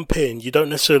can jump in, you don't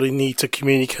necessarily need to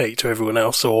communicate to everyone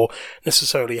else or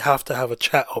necessarily have to have a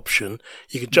chat option.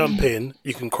 You can jump in,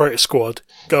 you can create a squad,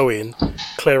 go in,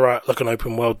 clear out like an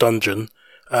open world dungeon,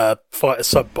 fight a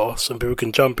sub-boss, and people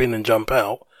can jump in and jump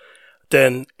out,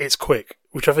 then it's quick,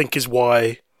 which I think is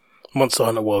why Monster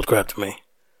Hunter World grabbed me.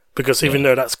 Because even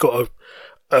though that's got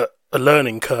a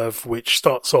learning curve which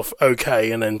starts off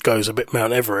okay and then goes a bit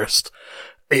Mount Everest,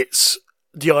 it's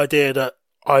the idea that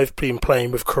I've been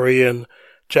playing with Korean,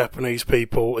 Japanese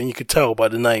people, and you could tell by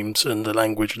the names and the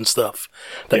language and stuff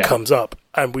that comes up,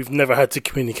 and we've never had to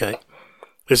communicate.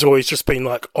 There's always just been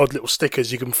like odd little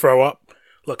stickers you can throw up,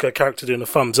 like a character doing a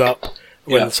thumbs up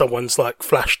when someone's like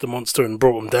flashed the monster and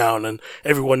brought them down, and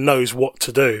everyone knows what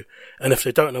to do. And if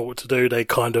they don't know what to do, they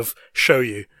kind of show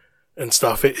you and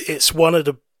stuff. It's one of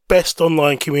the best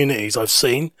online communities I've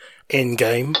seen in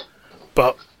game,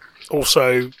 but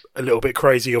also a little bit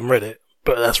crazy on Reddit.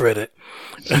 But that's Reddit.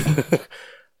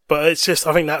 But it's just,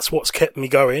 I think that's what's kept me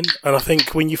going. And I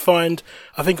think when you find,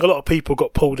 I think a lot of people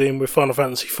got pulled in with Final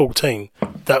Fantasy XIV.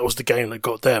 That was the game that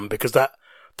got them, because that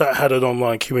had an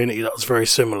online community that was very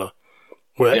similar,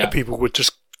 where people would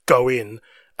just go in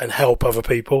and help other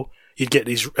people. You'd get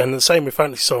these, and the same with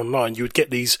Fantasy Star Online, you would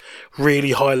get these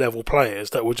really high level players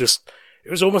that would just, it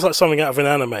was almost like something out of an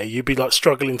anime. You'd be like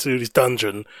struggling to do this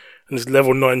dungeon, and this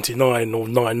level 99 or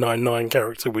 999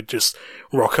 character would just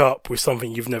rock up with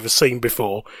something you've never seen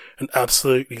before and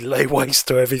absolutely lay waste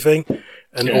to everything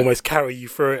and almost carry you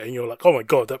through it. And you're like, oh my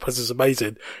God, that person's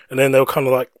amazing. And then they'll kind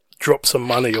of like drop some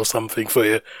money or something for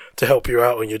you to help you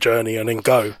out on your journey and then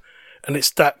go. And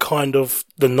it's that kind of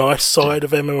the nice side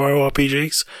of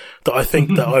MMORPGs that I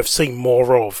think that I've seen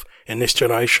more of in this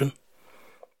generation.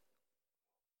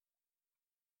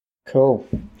 Cool.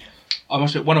 I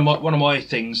must admit, one of my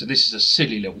things, and this is a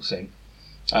silly little thing,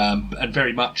 and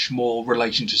very much more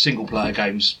relation to single player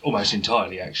games, almost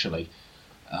entirely actually.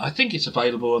 I think it's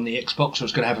available on the Xbox, so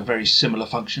it's going to have a very similar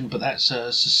function, but that's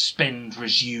a suspend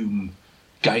resume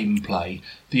gameplay.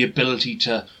 The ability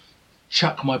to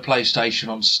chuck my PlayStation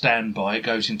on standby, it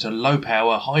goes into low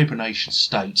power hibernation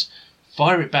state,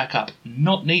 fire it back up,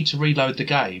 not need to reload the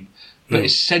game, but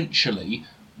essentially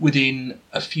within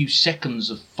a few seconds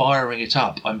of firing it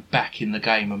up, I'm back in the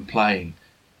game and playing.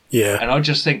 Yeah. And I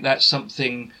just think that's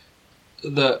something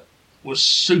that was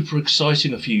super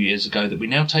exciting a few years ago that we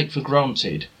now take for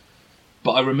granted.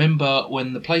 But I remember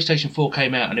when the PlayStation 4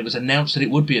 came out and it was announced that it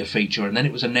would be a feature, and then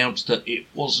it was announced that it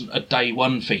wasn't a day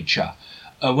one feature.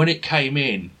 And when it came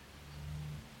in,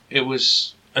 it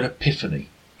was an epiphany.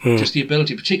 Just the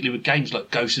ability, particularly with games like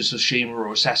Ghost of Tsushima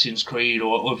or Assassin's Creed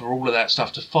or over all of that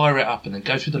stuff, to fire it up and then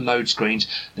go through the load screens,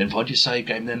 then find your save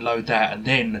game, then load that, and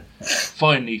then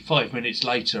finally 5 minutes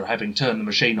later, having turned the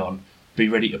machine on, be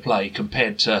ready to play,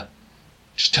 compared to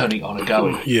just turning it on and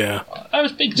going. Yeah. That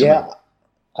was big to me.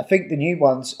 I think the new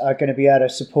ones are going to be able to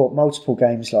support multiple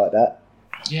games like that.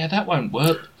 Yeah, that won't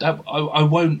work. I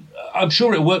won't. I'm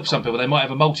sure it'll work for some people. They might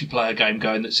have a multiplayer game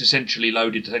going that's essentially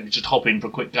loaded to just hop in for a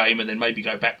quick game and then maybe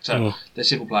go back to their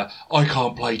single player. I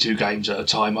can't play 2 games at a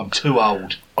time. I'm too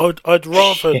old. I'd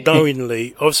rather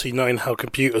knowingly, obviously knowing how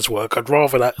computers work, I'd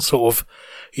rather that sort of,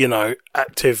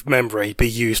 active memory be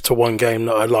used to one game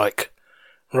that I like,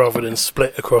 rather than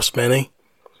split across many.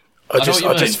 I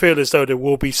just feel as though there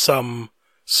will be some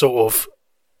sort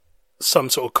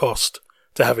of cost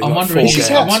to having I'm wondering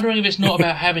if it's not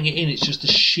about having it in, it's just the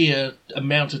sheer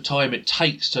amount of time it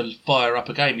takes to fire up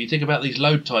a game. You think about these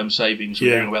load time savings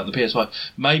we're hearing about the PS5,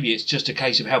 maybe it's just a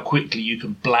case of how quickly you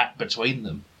can blat between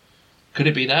them. Could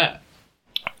it be that?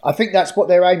 I think that's what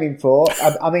they're aiming for.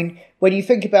 I mean, when you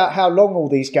think about how long all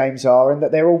these games are and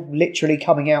that they're all literally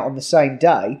coming out on the same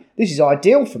day, this is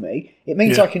ideal for me. It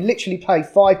means I can literally play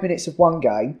 5 minutes of one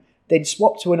game, then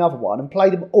swap to another one and play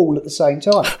them all at the same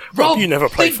time. Rob, you never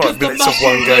play 5 minutes of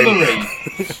one game.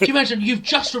 Can you imagine you've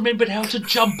just remembered how to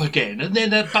jump again and then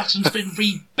that button's been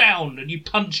rebound and you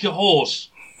punch your horse?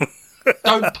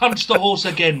 Don't punch the horse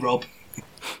again, Rob.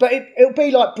 But it'll be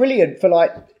like brilliant for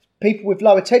like people with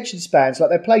low attention spans. Like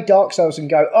they play Dark Souls and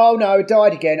go, oh no, it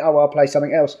died again. Oh, I'll play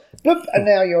something else. Boop, and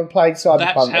now you're playing Cyberpunk.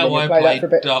 That's how I played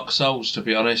that Dark Souls, to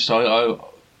be honest.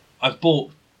 I've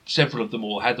bought several of them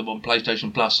or had them on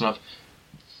PlayStation Plus, and I've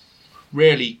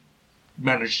rarely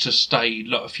managed to stay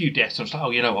a few deaths. I was like,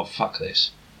 oh, you know what, fuck this.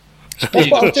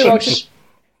 I'll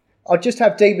just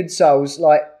have Demon Souls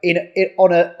like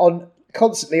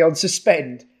constantly on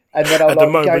suspend, and then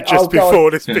I'll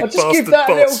before this big I'll just give that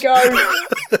boss a little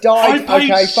go. Died. I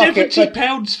paid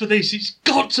 £70 for this. It's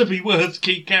got to be worth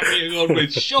keep carrying on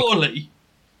with, surely.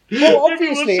 Well,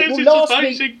 obviously, it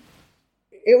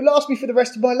will last me for the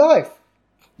rest of my life.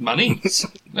 Money.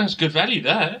 That's good value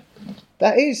there.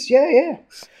 That is, yeah.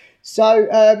 So,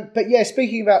 but yeah,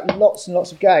 speaking about lots and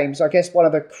lots of games, I guess one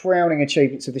of the crowning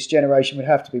achievements of this generation would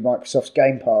have to be Microsoft's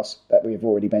Game Pass, that we have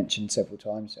already mentioned several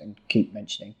times and keep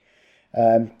mentioning.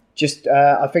 I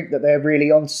think that they're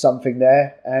really onto something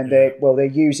there, and they're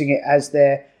using it as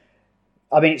their...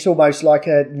 I mean, it's almost like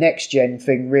a next-gen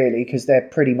thing, really, because they're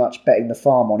pretty much betting the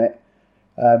farm on it.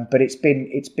 But it's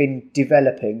been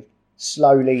developing,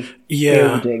 slowly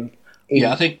building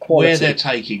I think quality. Where they're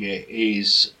taking it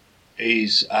is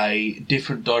a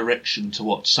different direction to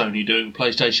what Sony doing with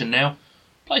PlayStation Now.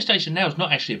 PlayStation Now is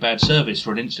not actually a bad service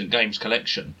for an instant games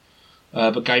collection,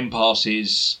 but Game Pass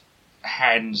is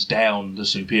hands down the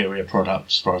superior product,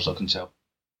 as far as I can tell.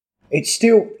 It's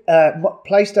still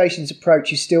PlayStation's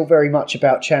approach is still very much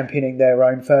about championing their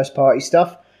own first-party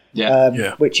stuff,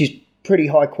 which is pretty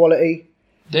high quality.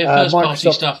 Their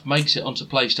first-party stuff makes it onto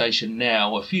PlayStation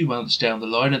Now a few months down the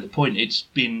line. At the point it's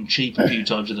been cheap a few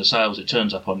times in the sales it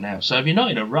turns up on now. So if you're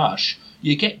not in a rush,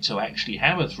 you get to actually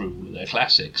hammer through all of their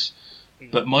classics.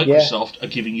 But Microsoft are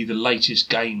giving you the latest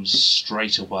games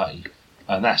straight away,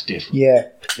 and that's different.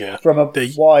 Yeah. From a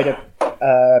wider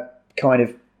kind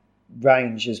of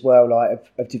range as well, like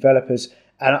of developers.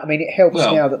 And I mean, it helps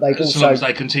now that they've as long as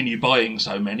they continue buying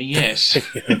so many, yes.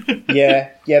 yeah,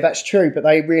 that's true. But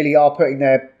they really are putting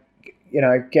their,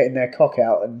 getting their cock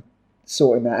out and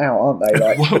sorting that out, aren't they?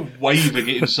 Like waving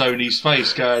it in Sony's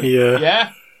face, going,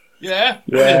 yeah. What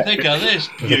do you think of this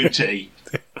beauty?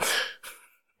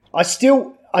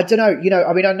 I don't know,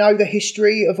 I mean, I know the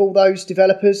history of all those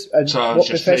developers and what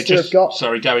Bethesda have got.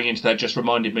 Sorry, going into that just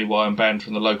reminded me why I'm banned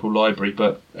from the local library,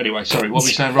 but anyway, sorry, what were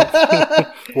you saying, Rob?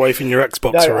 Waving your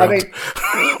Xbox around. I mean,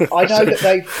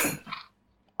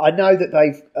 I know that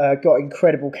they've got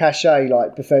incredible cachet,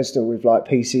 like Bethesda, with like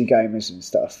PC gamers and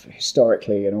stuff,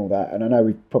 historically and all that, and I know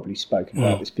we've probably spoken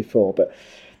about this before, but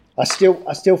I still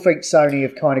think Sony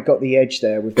have kind of got the edge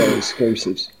there with their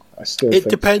exclusives. It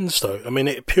depends, though. I mean,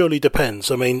 it purely depends.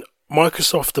 I mean,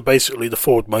 Microsoft are basically the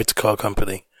Ford motor car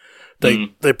company.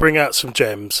 They bring out some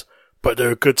gems, but they're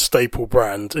a good staple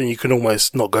brand, and you can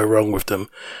almost not go wrong with them.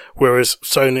 Whereas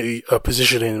Sony are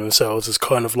positioning themselves as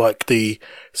kind of like the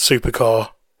supercar,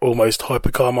 almost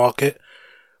hypercar market,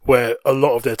 where a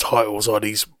lot of their titles are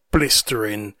these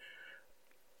blistering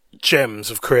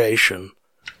gems of creation.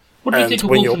 What do you think of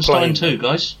Wolfenstein 2,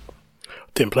 guys?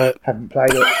 Didn't play it. Haven't played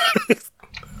it.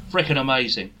 Freaking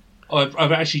amazing.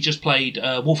 I've actually just played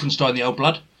Wolfenstein The Old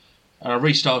Blood, and I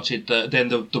restarted the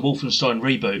Wolfenstein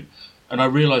reboot, and I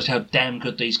realised how damn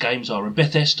good these games are. And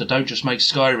Bethesda don't just make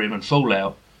Skyrim and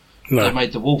Fallout. No. They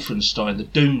made the Wolfenstein, the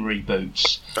Doom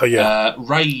reboots. Oh, yeah.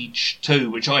 Rage 2,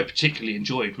 which I particularly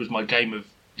enjoyed, was my game of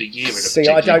the year in a See,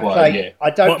 I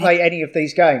don't play any of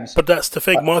these games. But that's the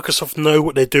thing. Microsoft know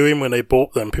what they're doing when they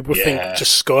bought them. People think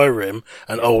just Skyrim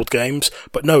and old games,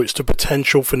 but no, it's the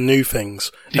potential for new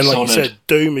things. Dishonored. And like you said,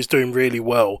 Doom is doing really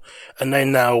well, and they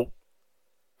now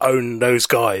own those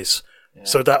guys. Yeah.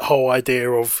 So that whole idea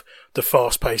of the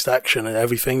fast-paced action and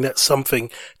everything, that's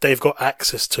something they've got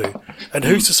access to. And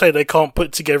who's to say they can't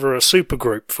put together a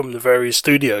supergroup from the various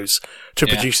studios to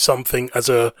produce something as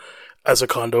a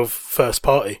kind of first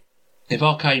party? If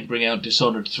Arcane bring out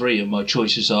Dishonored 3 and my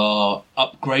choices are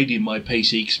upgrading my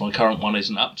PC because my current one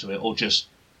isn't up to it, or just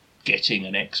getting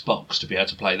an Xbox to be able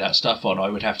to play that stuff on, I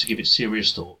would have to give it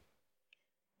serious thought.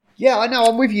 Yeah, I know,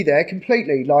 I'm with you there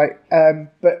completely. Like,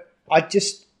 but I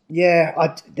just,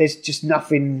 there's just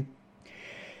nothing.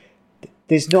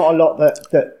 There's not a lot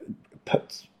that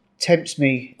tempts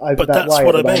me over that way. But that's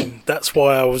what I mean. That's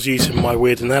why I was using my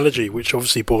weird analogy, which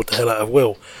obviously bored the hell out of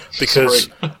Will. Because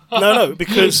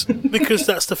because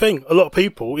that's the thing. A lot of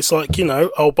people, it's like,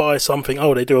 I'll buy something.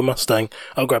 Oh, they do a Mustang.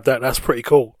 I'll grab that. That's pretty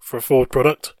cool for a Ford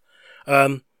product.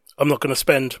 I'm not going to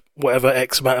spend whatever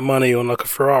X amount of money on like a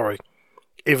Ferrari,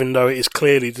 even though it is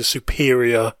clearly the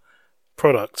superior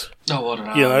product. Oh, I don't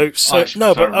know.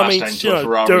 But I mean,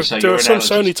 there are some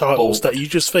Sony titles that you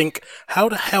just think, how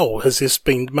the hell has this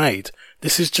been made?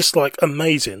 This is just like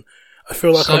amazing. I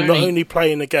feel like I'm not only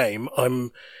playing a game,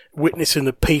 I'm witnessing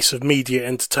a piece of media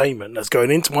entertainment that's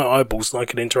going into my eyeballs and I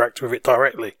can interact with it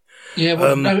directly. Yeah,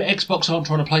 well, no, Xbox aren't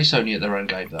trying to play Sony at their own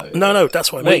game, though. No,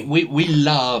 that's what I mean. We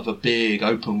love a big,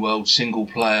 open-world,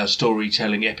 single-player,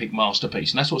 storytelling, epic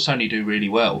masterpiece, and that's what Sony do really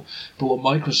well. But what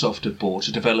Microsoft have bought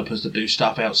are developers that do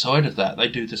stuff outside of that. They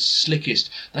do the slickest...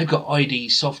 They've got ID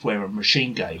Software and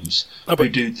Machine Games who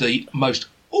do the most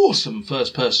awesome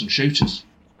first-person shooters.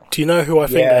 Do you know who I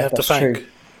think they have to thank? True.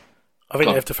 I think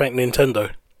they have to thank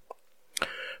Nintendo.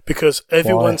 Because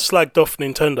everyone slagged off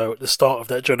Nintendo at the start of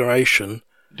that generation...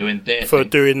 doing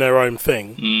their own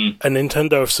thing. And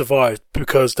Nintendo have survived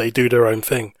because they do their own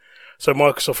thing. So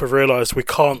Microsoft have realised we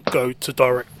can't go to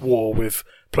direct war with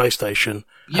PlayStation,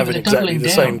 having exactly the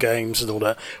same games and all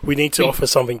that. We need to offer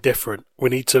something different. We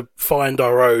need to find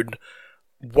our own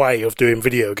way of doing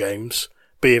video games,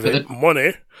 be it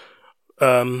money,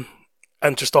 and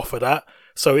just offer that.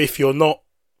 So if you're not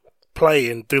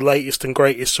playing the latest and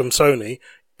greatest from Sony,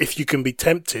 if you can be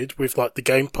tempted with like the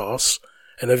Game Pass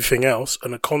and everything else,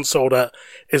 and a console that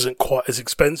isn't quite as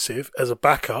expensive as a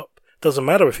backup Doesn't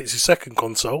matter if it's your second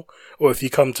console, or if you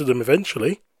come to them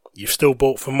eventually, you've still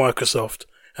bought from Microsoft,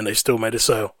 and they've still made a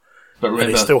sale. But remember,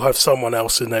 and they still have someone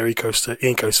else in their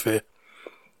ecosphere.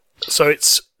 So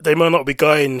they might not be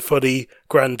going for the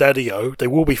granddaddy-o, they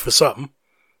will be for some,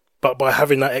 but by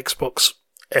having that Xbox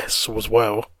S as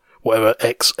well, whatever,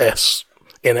 XS,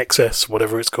 NXS,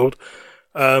 whatever it's called,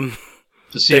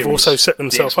 they've also set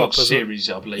themselves up as Series,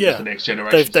 I believe, is the next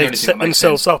generation. They've set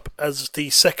themselves up as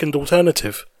the second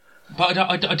alternative. But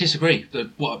I disagree.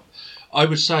 What I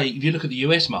would say, if you look at the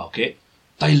US market,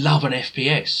 they love an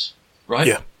FPS, right?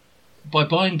 Yeah. By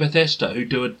buying Bethesda, who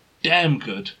do a damn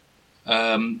good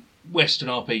Western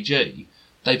RPG,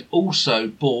 they've also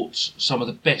bought some of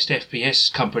the best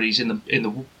FPS companies in the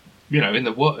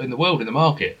world, in the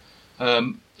market.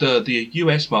 The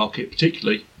US market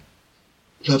particularly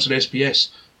loves an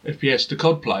FPS to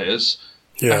COD players,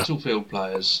 Battlefield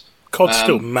players. COD's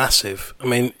still massive. I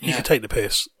mean, you can take the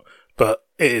piss, but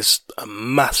it is a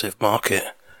massive market.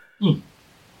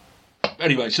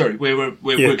 Anyway, sorry,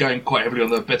 we're going quite heavily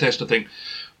on the Bethesda thing.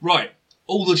 Right,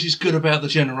 all that is good about the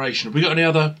generation. Have we got any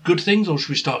other good things, or should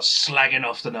we start slagging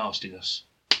off the nastiness?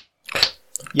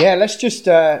 Yeah, let's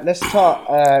start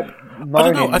moaning. I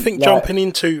don't know, I think jumping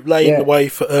into laying the way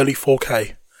for early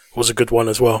 4K was a good one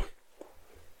as well.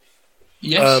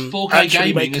 Yes, 4K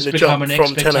gaming has become an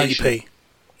expectation. From 1080p.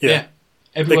 Yeah.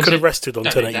 They could have rested on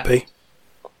 1080p.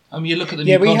 I mean, you look at the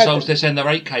new consoles, they're saying they're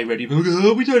 8K ready.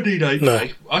 Oh, we don't need 8K. No.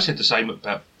 I said the same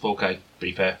about 4K, to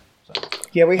be fair. So.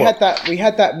 Yeah, we had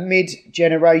that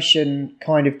mid-generation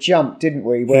kind of jump, didn't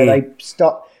we? Where they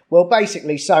stopped. Well,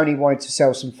 basically, Sony wanted to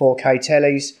sell some 4K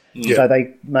tellies, so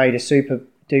they made a super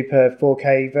duper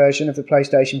 4K version of the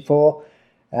PlayStation 4.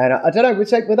 And I don't know,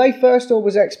 were they first or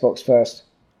was Xbox first?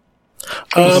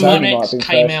 One X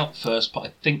came out first, but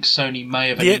I think Sony may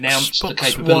have announced the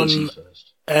capability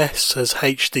first. S has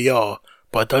HDR,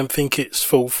 but I don't think it's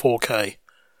full 4K.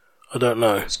 I don't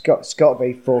know. It's got to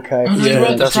be 4K. Oh,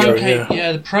 no, that's true.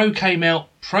 The Pro came out.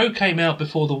 Pro came out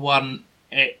before the One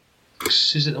X.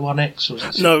 Is it the One X or is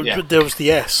it? No, but there was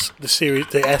the S,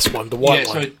 the S one, the white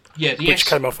one. Which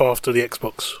came off after the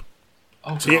Xbox.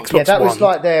 Oh, so the Xbox that One, was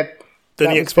like their.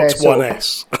 Then the Xbox One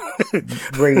S.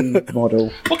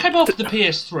 remodel. What came after the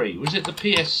PS3? Was it the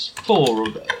PS4? Or...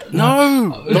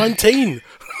 No, 19.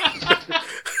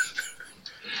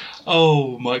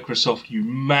 Oh, Microsoft, you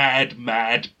mad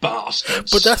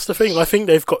bastards. But that's the thing, I think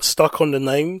they've got stuck on the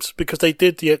names, because they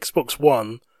did the Xbox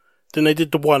One, then they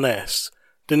did the One S,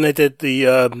 then they did the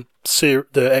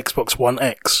Xbox One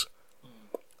X.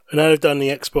 And now they've done the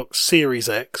Xbox Series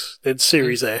X, then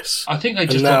Series S. I think they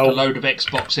just dropped a load of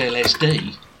Xbox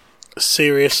LSD.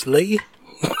 Seriously?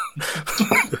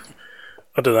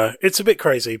 I don't know. It's a bit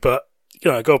crazy, but,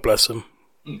 God bless them.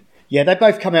 Yeah, they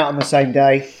both come out on the same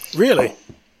day. Really?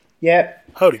 Yeah.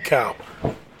 Holy cow.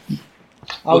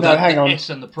 Hang on. The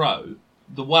S and the Pro,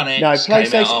 the One X came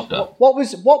out after. What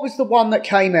was the one that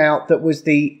came out that was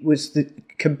the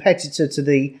competitor to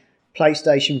the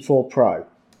PlayStation 4 Pro?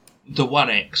 The One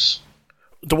X.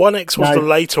 The One X was the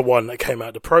later one that came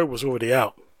out. The Pro was already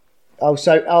out.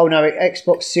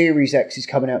 Xbox Series X is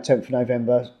coming out 10th of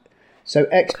November. So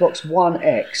Xbox One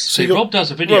X. See, Rob does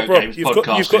a video games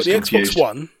podcast. You've got the Xbox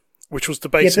One, which was the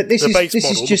base. Yeah, but this is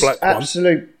model, just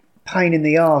absolute pain in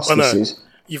the arse. I know. This is.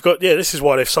 You've got this is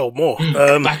why they've sold more.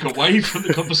 Back away from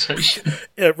the conversation.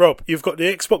 Yeah, Rob, you've got the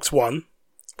Xbox One,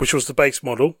 which was the base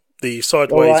model, the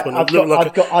sideways one. I've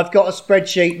got a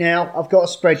spreadsheet now. I've got a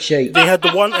spreadsheet. They had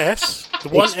the One S. The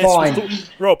One S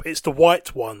was Rob, it's the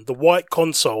white one, the white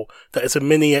console that is a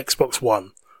mini Xbox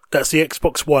One. That's the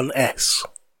Xbox One S.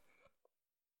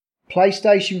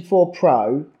 PlayStation 4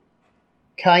 Pro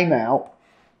came out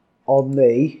on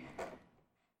the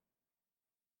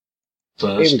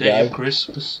first day of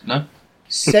Christmas. No,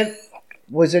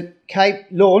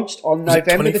 launched on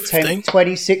November the 10th,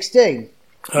 2016.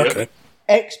 Okay.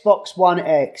 Xbox One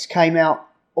X came out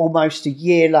almost a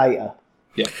year later.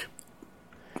 Yeah.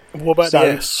 What about the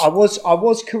S? I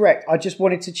was correct. I just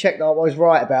wanted to check that I was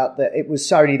right about that. It was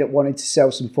Sony that wanted to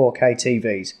sell some 4K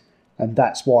TVs, and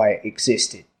that's why it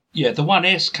existed. Yeah, the One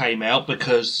S came out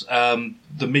because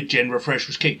the mid-gen refresh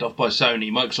was kicked off by Sony.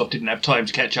 Microsoft didn't have time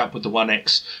to catch up with the One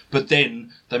X, but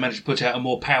then they managed to put out a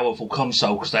more powerful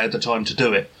console because they had the time to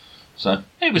do it. So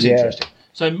it was interesting.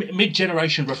 So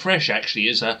mid-generation refresh actually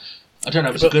is I don't know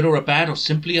if it's a good or a bad or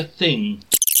simply a thing.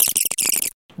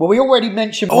 Well, we already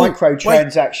mentioned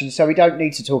microtransactions, so we don't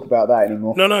need to talk about that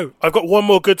anymore. No, I've got one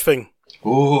more good thing.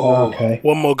 Ooh. Okay.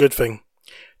 One more good thing.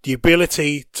 The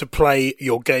ability to play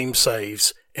your game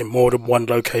saves in more than one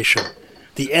location.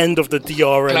 The end of the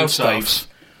DRM stuff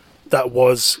that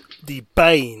was the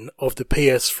bane of the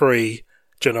PS3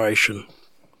 generation.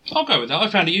 I'll go with that. I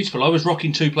found it useful. I was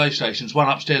rocking 2 PlayStations, one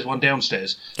upstairs, one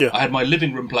downstairs. Yeah. I had my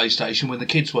living room PlayStation when the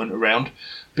kids weren't around,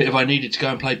 but if I needed to go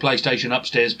and play PlayStation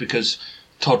upstairs because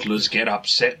toddlers get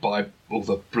upset by all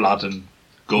the blood and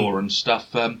gore and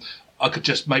stuff, I could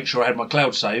just make sure I had my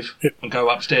cloud save and go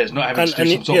upstairs, not having to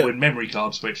do some sort of memory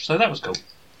card switch. So that was cool.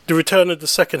 The return of the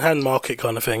second-hand market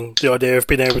kind of thing, the idea of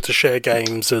being able to share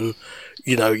games and,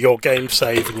 your game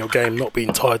save and your game not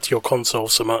being tied to your console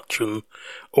so much and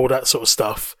all that sort of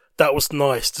stuff. That was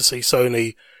nice to see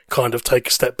Sony kind of take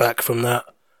a step back from that,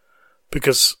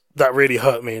 because that really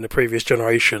hurt me in the previous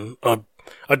generation.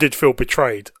 I did feel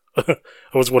betrayed. I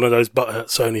was one of those butthurt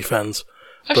Sony fans.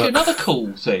 Actually, another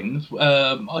cool thing,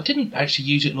 I didn't actually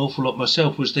use it an awful lot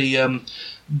myself, was the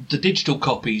digital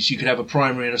copies. You could have a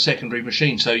primary and a secondary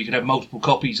machine, so you could have multiple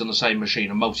copies on the same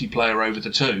machine and multiplayer over the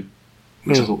 2,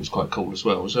 which I thought was quite cool as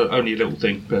well. It was only a little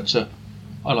thing, but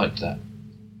I liked that.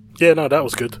 Yeah, no, that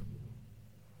was good.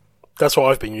 That's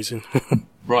what I've been using.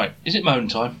 Right. Is it moan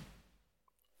time?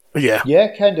 Yeah.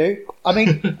 Yeah, can do. I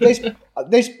mean,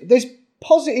 there's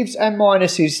positives and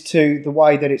minuses to the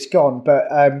way that it's gone,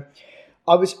 but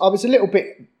I was a little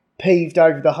bit peeved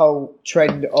over the whole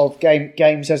trend of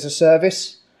games as a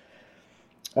service,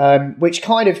 which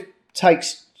kind of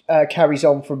carries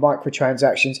on from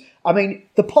microtransactions. I mean,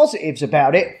 the positives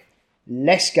about it,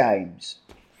 less games,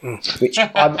 which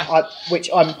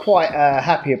I'm quite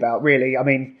happy about. Really, I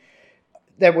mean,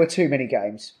 there were too many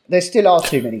games. There still are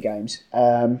too many games,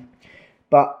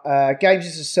 but games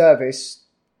as a service,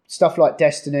 stuff like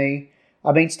Destiny.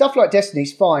 I mean, stuff like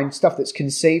Destiny's fine, stuff that's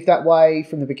conceived that way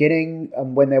from the beginning,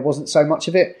 when there wasn't so much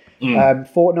of it.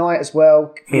 Fortnite as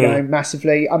well,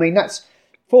 massively. I mean,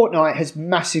 Fortnite has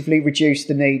massively reduced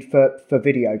the need for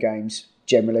video games,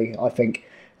 generally, I think.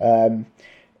 Other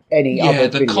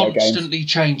video games. Constantly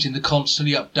changing, the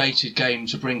constantly updated game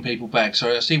to bring people back.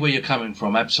 So I see where you're coming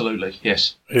from, absolutely,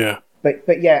 yes. Yeah.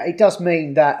 But yeah, it does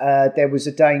mean that there was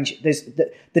a danger. There's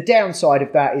the downside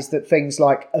of that is that things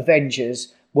like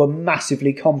Avengers were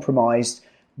massively compromised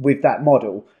with that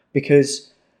model,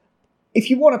 because if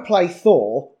you want to play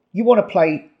Thor, you want to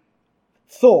play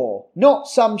Thor, not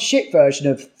some shit version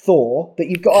of Thor that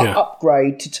you've got to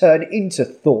upgrade to turn into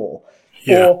Thor,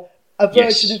 or a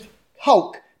version of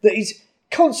Hulk that is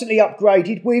constantly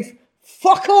upgraded with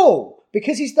fuck all,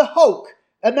 because he's the Hulk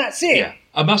and that's it. Yeah,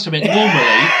 I must admit,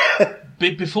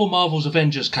 normally, before Marvel's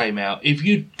Avengers came out, if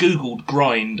you Googled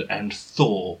grind and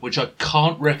Thor, which I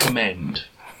can't recommend,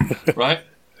 right,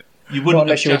 you wouldn't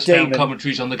have just found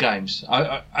commentaries on the games.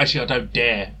 Actually, I don't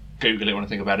dare Google it when I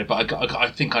think about it, but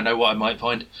I think I know what I might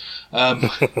find.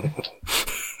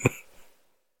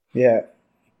 Yeah.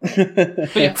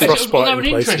 But yeah, although an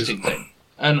interesting thing.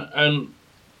 And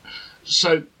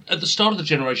so at the start of the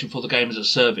generation for the game as a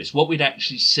service, what we'd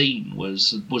actually seen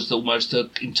was almost the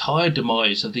entire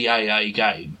demise of the AA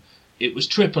game. It was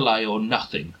AAA or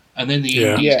nothing, and then the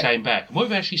indies came back. And what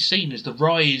we've actually seen is the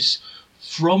rise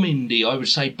from indie, I would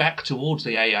say, back towards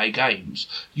the AA games.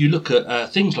 You look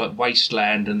at things like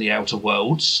Wasteland and the Outer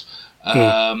Worlds,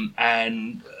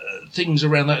 and things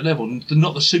around that level,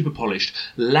 not the super polished.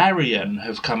 Larian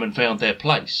have come and found their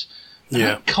place.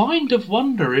 Yeah. I kind of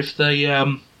wonder if they,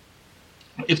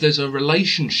 if there's a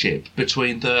relationship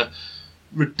between the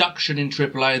reduction in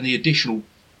AAA and the additional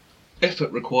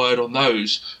effort required on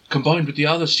those, combined with the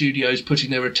other studios putting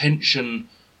their attention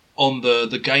on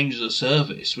the games as a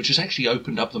service, which has actually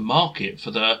opened up the market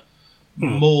for the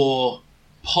more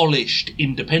polished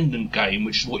independent game,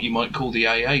 which is what you might call the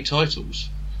AA titles.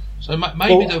 So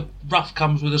maybe the rough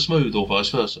comes with the smooth, or vice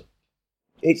versa.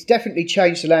 It's definitely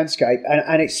changed the landscape,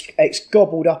 and it's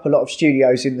gobbled up a lot of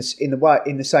studios in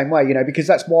the same way, you know, because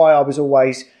that's why I was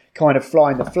always kind of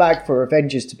flying the flag for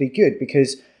Avengers to be good,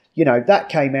 because, you know, that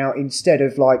came out instead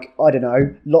of, like, I don't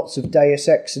know, lots of Deus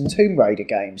Ex and Tomb Raider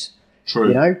games. True.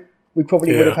 You know, we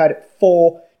probably would have had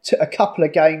a couple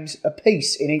of games a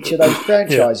piece in each of those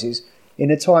franchises in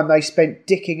the time they spent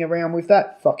dicking around with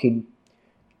that fucking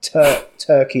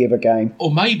turkey of a game.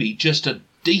 Or maybe just a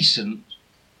decent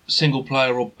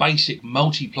single-player or basic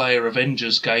multiplayer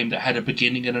Avengers game that had a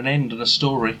beginning and an end and a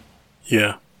story.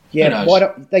 Yeah. Yeah, why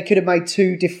not? They could have made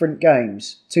two different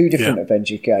games, two different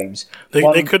Avengers games.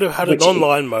 They could have had an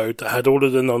online mode that had all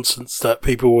of the nonsense that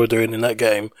people were doing in that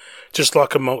game, just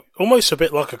like almost a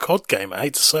bit like a COD game. I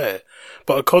hate to say it,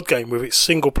 but a COD game with its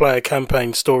single-player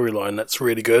campaign storyline that's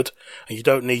really good, and you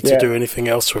don't need to do anything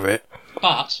else with it.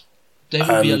 But there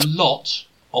will be a lot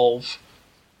of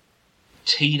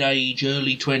teenage,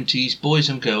 early 20s boys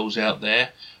and girls out there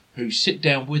who sit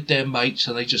down with their mates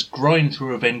and they just grind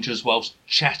through Avengers whilst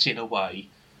chatting away.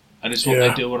 and it's what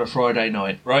they do on a Friday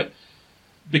night, right?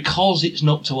 Because it's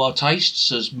not to our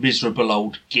tastes as miserable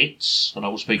old gits, and I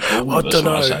will speak for all of us when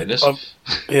I say this.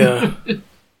 Yeah.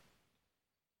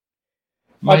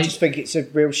 I just think it's a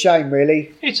real shame,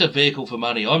 really. It's a vehicle for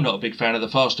money. I'm not a big fan of the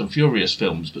Fast and Furious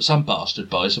films, but some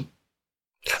bastard buys them.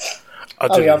 I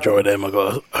did enjoy them, I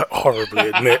got to horribly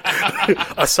admit.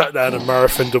 I sat down and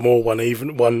marathoned them all one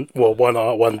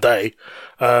day,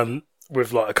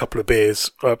 with like a couple of beers.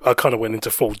 I kind of went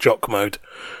into full jock mode.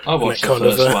 I watched the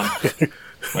first one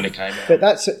when it came out. But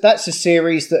that's a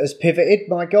series that has pivoted,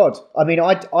 my God. I mean,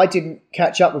 I didn't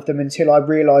catch up with them until I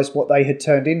realised what they had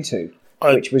turned into.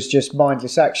 Which was just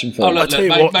mindless action films.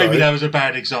 Maybe that was a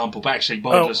bad example, but actually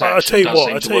mindless action does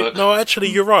seem to work. No, actually,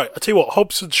 you're right. I tell you what,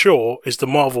 Hobbs and Shaw is the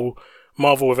Marvel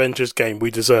Avengers game we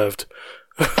deserved.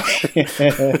 I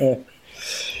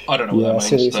don't know what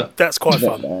that means, but that's quite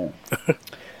fun.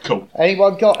 Cool.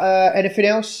 Anyone got anything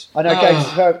else? I know games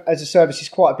as a service is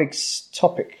quite a big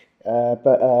topic,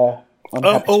 but I'm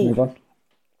happy to move on.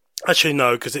 Actually,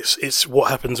 no, because it's what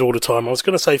happens all the time. I was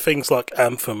going to say things like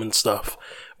Anthem and stuff,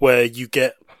 where you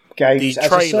get games the as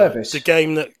trailer. A service. The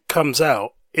game that comes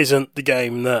out isn't the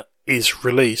game that is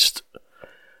released.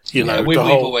 You know, the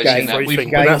whole game,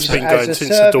 everything. But that's been going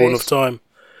since the dawn of time.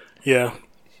 Yeah.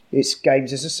 It's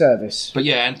games as a service. But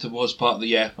yeah, Anthem was part of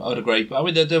the, I'd agree. But I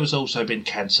mean, there was also been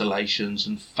cancellations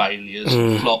and failures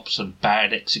and flops and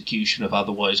bad execution of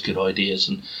otherwise good ideas,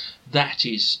 and that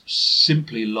is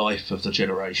simply life of the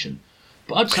generation.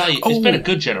 But I'd say it's been a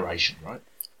good generation, right?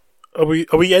 Are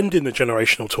we ending the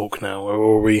generational talk now, or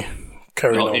are we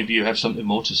carrying on? If you have something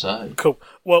more to say. Cool.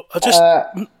 Well,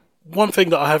 one thing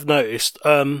that I have noticed,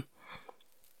 the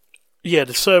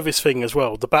service thing as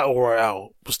well, the Battle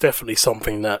Royale was definitely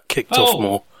something that kicked off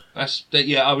more. I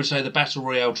would say the Battle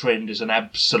Royale trend is an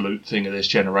absolute thing of this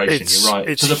generation, you're right.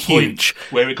 It's to the huge.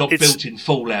 Point where it got built in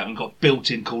Fallout and got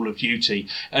built in Call of Duty,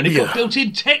 and it got built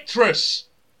in Tetris!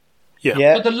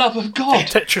 Yeah. For the love of God!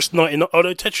 Tetris 99,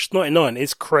 Tetris 99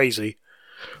 is crazy.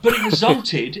 But it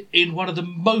resulted in one of the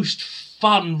most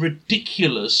fun,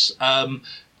 ridiculous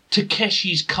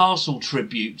Takeshi's Castle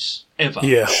tributes ever.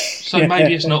 Yeah. So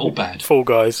maybe it's not all bad. Fall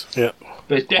Guys, yeah.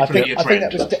 But it's definitely a trend. I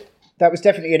think that was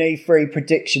definitely an E3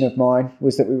 prediction of mine,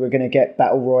 was that we were going to get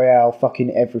Battle Royale fucking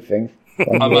everything.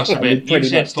 I must admit, you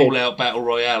said Fallout Battle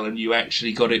Royale and you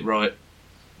actually got it right.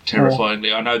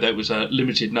 Terrifyingly. I know that was a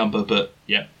limited number, but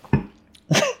yeah.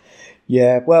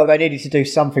 Yeah, well, they needed to do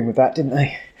something with that, didn't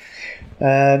they?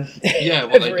 What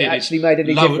they did actually made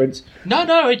any difference.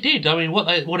 No, it did. I mean,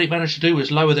 what it managed to do was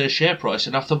lower their share price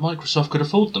enough that Microsoft could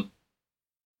afford them.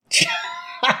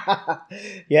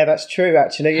 Yeah, that's true,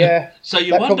 actually, yeah. So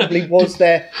you that wonder... probably was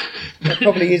there. That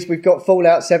probably is. We've got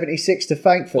Fallout 76 to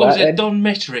thank for that. Was it Don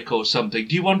Metric or something?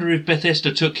 Do you wonder if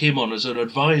Bethesda took him on as an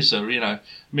advisor,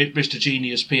 Mr.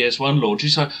 Genius PS1 launch?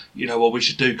 He's like, you know what we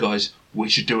should do, guys? We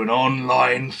should do an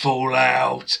online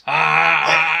Fallout.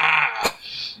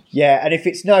 Yeah, and if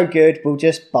it's no good, we'll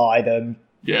just buy them.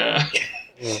 Yeah.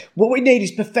 What we need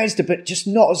is Bethesda, but just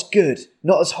not as good.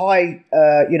 Not as high,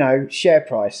 share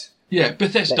price. Yeah,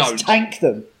 Bethesda don't. Let's tank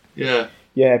them. Yeah.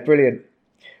 Yeah, brilliant.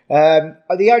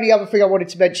 The only other thing I wanted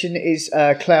to mention is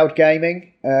cloud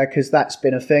gaming, because that's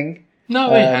been a thing.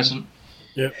 No, it hasn't.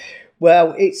 Yeah.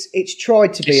 Well, it's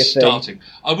tried to be a thing. Starting.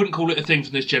 I wouldn't call it a thing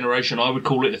from this generation. I would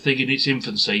call it a thing in its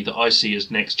infancy that I see as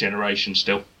next generation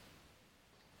still.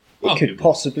 It could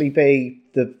possibly be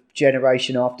the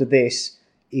generation after this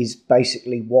is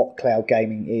basically what cloud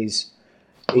gaming is.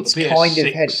 It's kind of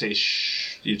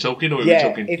PS6-ish. You talking, or are you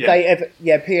talking? If they ever,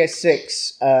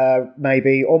 PS6,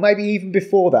 maybe, or maybe even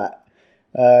before that,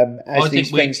 as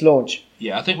these things launch.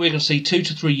 Yeah, I think we're going to see 2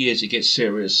 to 3 years it gets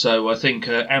serious. So I think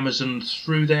Amazon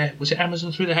threw their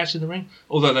hats in the ring?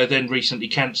 Although they then recently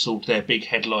cancelled their big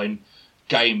headline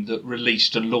game that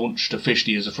released and launched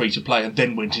officially as a free-to-play and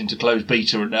then went into closed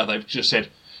beta, and now they've just said,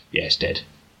 yeah, it's dead.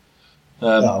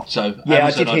 So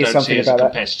Amazon I don't see as a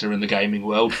competitor in the gaming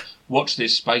world. Watch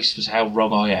this space for how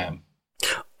wrong I am.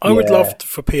 I would love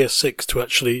for PS6 to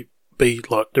actually be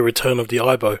like the return of the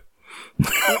Ibo.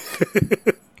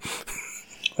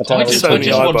 I just want to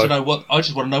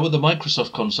know what the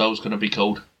Microsoft console is going to be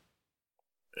called.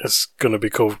 It's going to be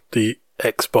called the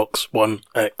Xbox One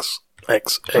X.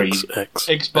 Xbox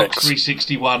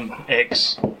 361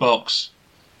 X box.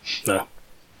 No.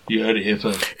 You heard it here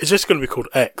first. It's just going to be called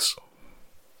X.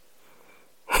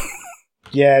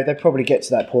 Yeah, they'll probably get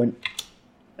to that point.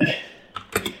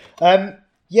 That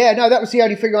was the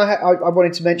only thing I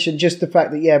wanted to mention. Just the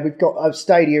fact that we've got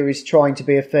Stadia is trying to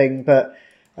be a thing, but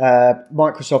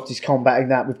Microsoft is combating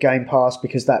that with Game Pass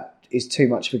because that is too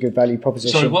much of a good value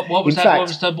proposition. Sorry, what was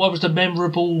that? What was the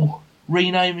memorable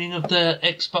renaming of the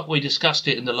Xbox? We discussed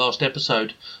it in the last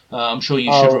episode. I'm sure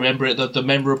you should remember it. The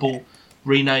memorable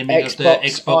renaming of the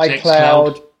Xbox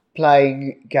iCloud,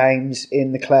 playing games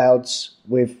in the clouds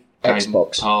with Game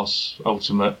Xbox Pass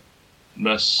Ultimate.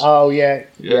 Oh yeah,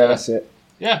 that's it.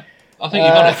 Yeah, I think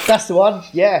you got it. That's the one.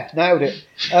 Yeah, nailed it.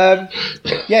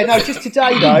 Just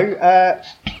today though,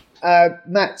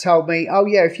 Matt told me,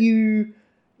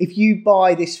 if you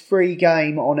buy this free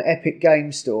game on Epic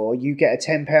Game Store, you get a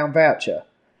 £10 voucher.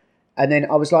 And then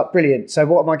I was like, brilliant. So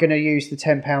what am I going to use the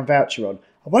 £10 voucher on?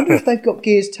 I wonder if they've got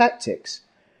Gears Tactics.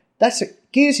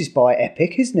 Gears is by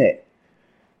Epic, isn't it?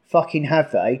 Fucking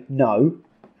have they? No.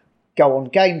 Go on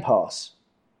Game Pass.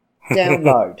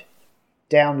 Download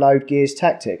Gears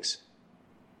Tactics.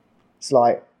 It's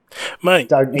like, mate,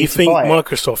 don't need you to think buy it.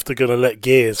 Microsoft are going to let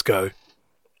Gears go?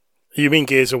 You mean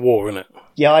Gears of War, innit?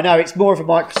 Yeah, I know. It's more of a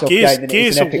Microsoft game than Gears it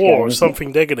is an of Epic War game, is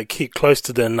something they're going to keep close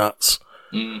to their nuts.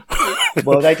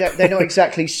 Well, they're not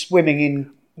exactly swimming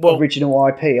in original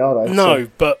IP, are they? No,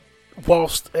 but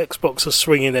whilst Xbox are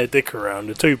swinging their dick around,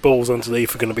 the two balls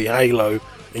underneath are going to be Halo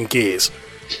and Gears.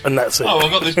 And that's it. Oh,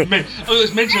 I've got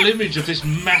this mental image of this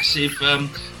massive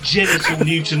genital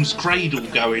Newton's cradle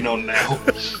going on now.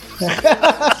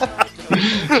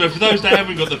 So for those that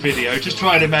haven't got the video, just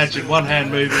try and imagine one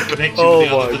hand moving connecting with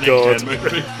the other, the next hand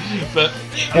moving. But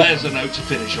there's a note to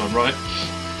finish on, right?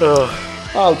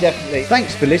 Oh, definitely.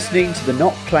 Thanks for listening to the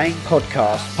Not Playing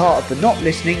Podcast, part of the Not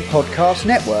Listening Podcast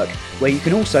Network, where you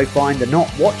can also find the Not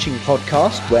Watching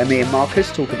Podcast, where me and Marcus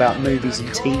talk about movies and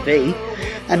TV,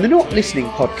 and the Not Listening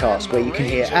Podcast, where you can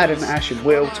hear Adam, Ash and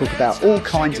Will talk about all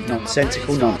kinds of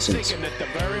nonsensical nonsense.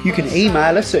 You can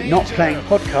email us at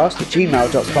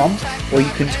notplayingpodcast@gmail.com, or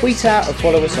you can tweet out or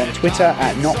follow us on Twitter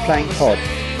at notplayingpod.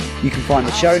 You can find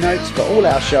the show notes for all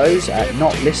our shows at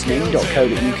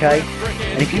notlistening.co.uk,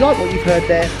 and if you like what you've heard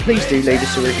there, please do leave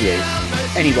us a review.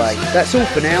 Anyway, that's all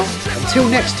for now. Until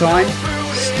next time,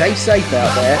 stay safe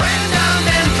out there.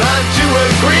 Time to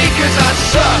agree, 'cause I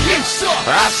suck at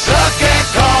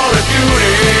Call of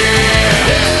Duty.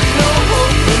 There's no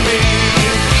hope for me.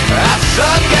 I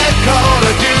suck at Call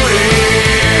of Duty.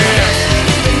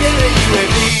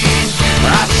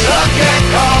 I suck at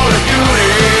Call of Duty.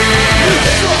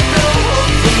 There's no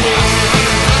hope for me.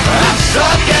 I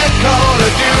suck at Call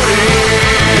of Duty.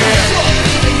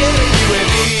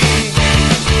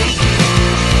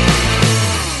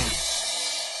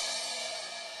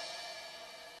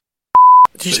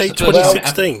 Did you say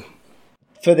 2016?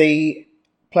 For the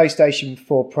PlayStation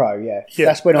 4 Pro, yeah.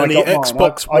 That's when I got mine.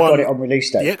 I got it on release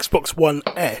day. The Xbox One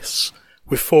S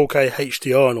with 4K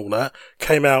HDR and all that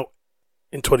came out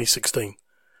in 2016.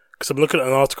 Because I'm looking at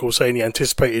an article saying the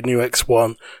anticipated new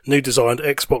new designed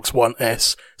Xbox One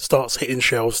S starts hitting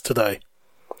shelves today.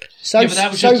 But that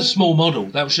was just a small model.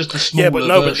 That was just a smaller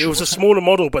version. But it was a smaller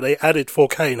model, but they added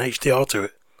 4K and HDR to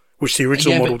it, which the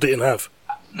original model didn't have.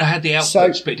 They had the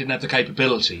outputs, but it didn't have the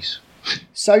capabilities.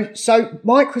 So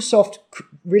Microsoft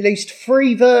released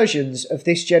 3 versions of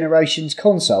this generation's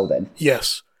console then?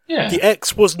 Yes. Yeah. The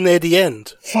X was near the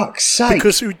end. Fuck's sake.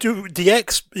 Because the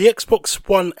Xbox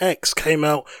One X came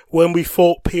out when we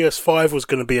thought PS5 was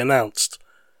going to be announced.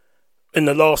 In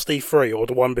the last E3 or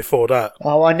the one before that.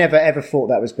 Oh, I never ever thought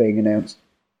that was being announced.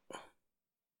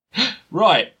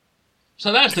 Right.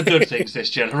 So that's the good things this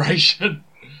generation.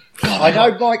 God, I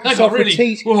know Microsoft were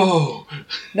teasing. Whoa!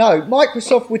 No,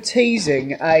 Microsoft were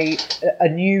teasing a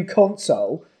new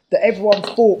console that everyone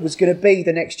thought was going to be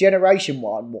the next generation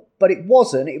one, but it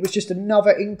wasn't. It was just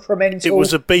another incremental. It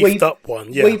was a beefed up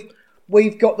one. Yeah,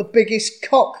 we've got the biggest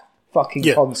cock fucking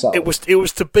console. It was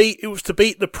to beat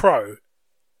the Pro,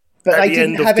 but they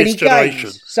didn't have any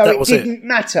games, so it didn't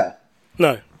matter.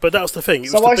 No, but that was the thing.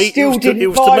 It was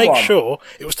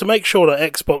to make sure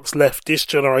that Xbox left this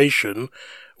generation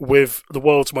with the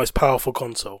world's most powerful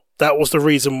console. That was the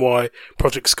reason why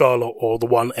Project Scarlet or the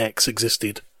One X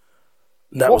existed.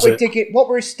 What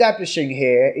we're establishing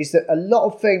here is that a lot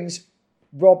of things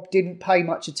Rob didn't pay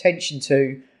much attention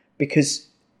to because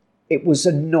it was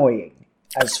annoying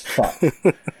as fuck.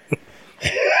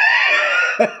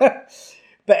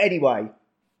 But anyway,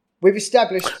 we've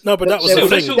established... No, but that was the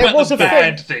thing. There was a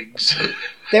bad things.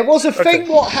 There was a thing.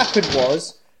 What happened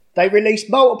was they released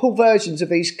multiple versions of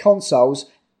these consoles.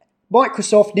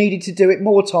 Microsoft needed to do it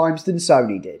more times than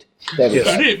Sony did. There we go.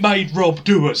 And it made Rob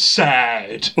do us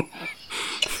sad.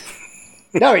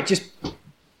 No, it just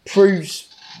proves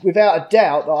without a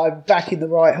doubt that I'm backing the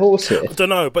right horse here. I don't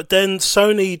know, but then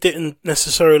Sony didn't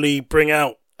necessarily bring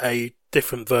out a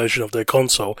different version of their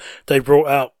console. They brought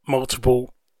out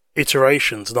multiple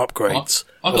iterations and upgrades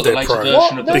I got of the their later Pro.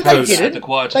 version of the No, Pro they didn't.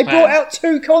 acquired They Japan. brought out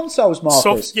 2 consoles,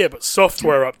 Marcus. But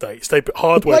software updates.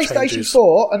 Hardware the PlayStation changes.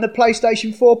 4 and the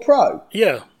PlayStation 4 Pro.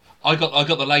 Yeah. I got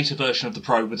the later version of the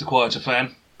Pro with the quieter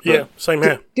fan. Yeah, same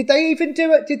here. Did they even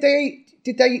do it? Did they?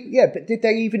 Yeah, but did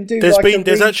they even do?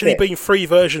 There's actually been 3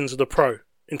 versions of the Pro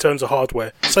in terms of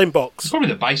hardware. Same box, Probably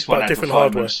the base one but had different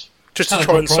hardware, refinements. just to Kind of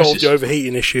try and solve prices. the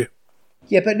overheating issue.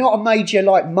 Yeah, but not a major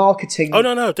marketing. Oh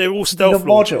no, they're all stealth The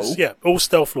model? launches. Yeah, all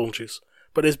stealth launches.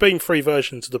 But there's been 3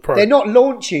 versions of the Pro. They're not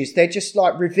launches. They're just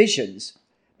revisions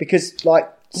because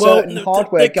certain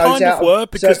hardware they goes kind out of were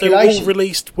because they were all circulation.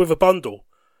 released with a bundle,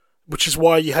 which is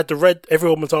why you had the red.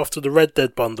 Everyone was after the Red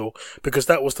Dead bundle because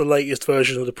that was the latest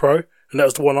version of the Pro, and that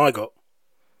was the one I got.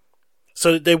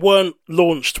 So they weren't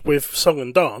launched with song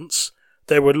and dance;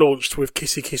 they were launched with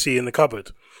kissy kissy in the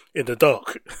cupboard, in the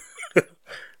dark.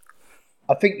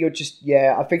 I think you're just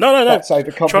I think No. that's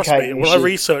overcomplicating. Trust me, when I issue.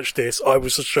 researched this, I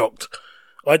was shocked.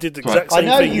 I did the exact I same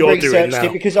know thing you you're doing researched now.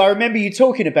 it because I remember you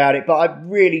talking about it, but I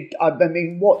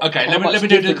mean, what? Okay, how let much me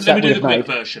do difference the that would have quick made?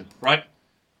 version, right?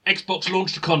 Xbox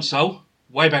launched a console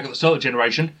way back at the start of the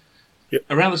generation. Yep.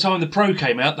 Around the time the Pro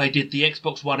came out, they did the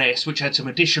Xbox One S, which had some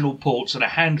additional ports and a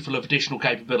handful of additional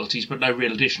capabilities, but no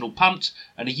real additional punt.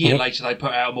 And a year later, they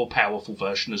put out a more powerful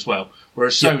version as well.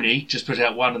 Whereas Sony just put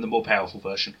out one and the more powerful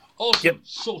version. Awesome, Yep.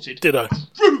 sorted. Ditto.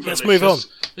 Groove Let's move on.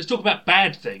 Let's talk about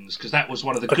bad things, because that was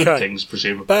one of the good Okay. things,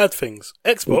 presumably. Bad things.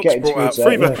 We're Xbox getting brought out towards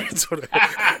 3 that, versions of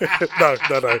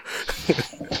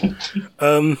it.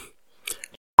 No.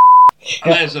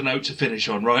 And there's a note to finish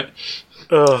on, right?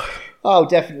 Oh,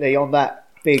 definitely on that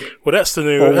big. Well, that's the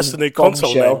new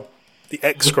console bombshell. name. The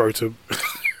X Scrotum.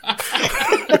 Yeah,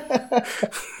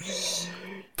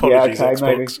 Apologies, okay,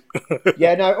 Xbox. maybe.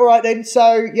 Yeah, no, all right then.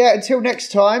 So, yeah, until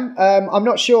next time. I'm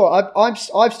not sure. I've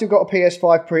still got a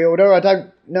PS5 pre-order. I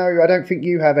don't think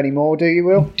you have any more. Do you,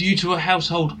 Will? Due to a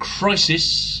household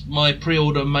crisis, my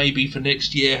pre-order may be for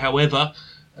next year. However,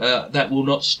 that will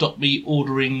not stop me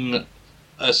ordering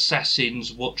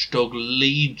Assassin's Watchdog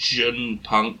Legion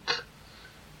Punk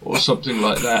or something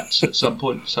like that at some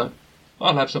point. So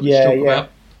I'll have something to talk about.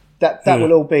 That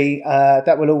will all be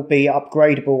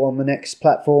upgradable on the next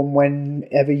platform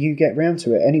whenever you get round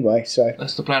to it. Anyway, so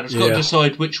That's the plan. I've got to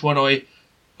decide which one I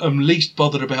am least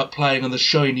bothered about playing on the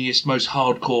shiniest, most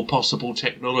hardcore possible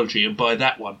technology and buy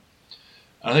that one.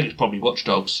 I think it's probably Watch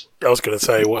Dogs. I was going to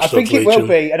say Watch I Dogs think it Legion. will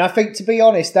be, and I think, to be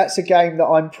honest, that's a game that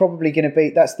I'm probably going to be.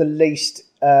 That's the least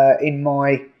in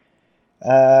my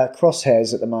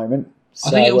crosshairs at the moment. So,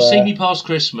 I think it'll see me past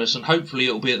Christmas, and hopefully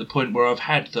it'll be at the point where I've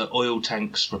had the oil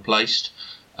tanks replaced,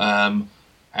 and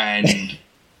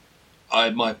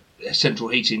my central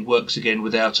heating works again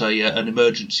without an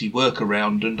emergency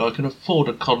workaround, and I can afford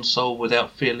a console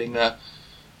without feeling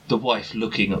the wife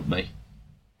looking at me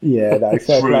Yeah, no,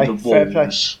 fair through play. the Fair play.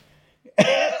 walls.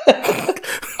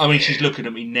 I mean, she's looking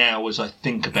at me now as I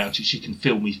think about it. She can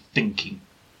feel me thinking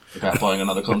about buying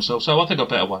another console, so I think I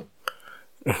better wait.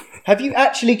 Have you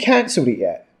actually cancelled it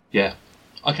yet? Yeah.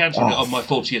 I cancelled it on my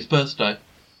 40th birthday.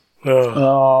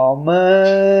 Oh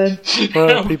man,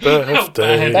 Happy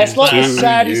birthday. that's like the to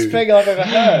saddest you. thing I've ever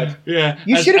heard. Yeah.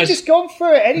 You should have just gone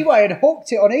through it anyway and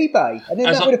hawked it on eBay, and then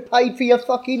As that I- would have paid for your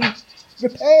fucking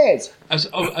repairs. As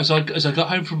I got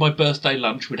home from my birthday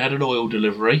lunch, we'd had an oil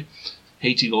delivery,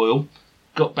 heating oil,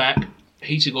 got back,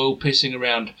 heating oil pissing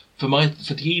around. For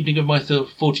the evening of my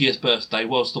 40th birthday,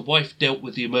 whilst the wife dealt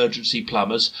with the emergency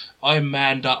plumbers, I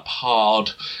manned up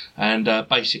hard and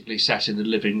basically sat in the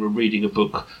living room reading a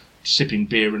book, sipping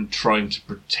beer and trying to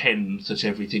pretend that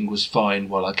everything was fine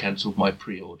while I cancelled my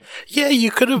pre-order. Yeah,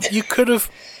 you could have.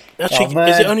 Actually, Oh, man.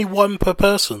 is it only one per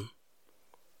person?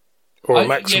 Or a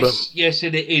maximum? Yes,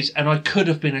 it is. And I could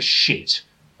have been a shit.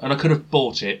 And I could have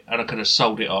bought it and I could have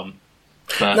sold it on.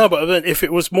 But No, but then if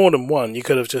it was more than one, you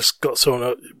could have just got someone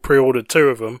that pre-ordered 2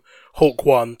 of them, hawk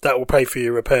 1, that will pay for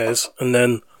your repairs, and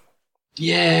then...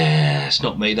 yeah, it's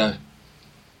not me though.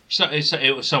 So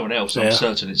it was someone else. I'm Yeah.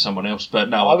 certain it's someone else. But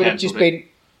no, I I would have cancelled just it. been.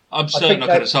 I'm think certain I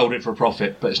that- could have sold it for a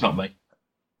profit, but it's not me.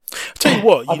 Tell you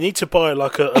what, you need to buy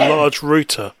like a large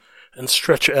router and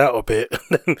stretch it out a bit,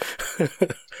 and then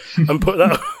and put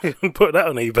that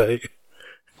on eBay.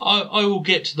 I will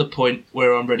get to the point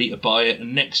where I'm ready to buy it,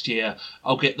 and next year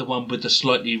I'll get the one with the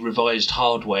slightly revised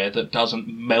hardware that doesn't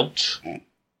melt.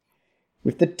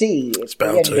 With the D, it's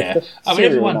bound to. Yeah, I mean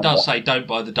everyone does say don't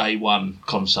buy the day one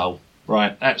console,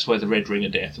 right? That's where the red ring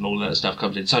of death and all that stuff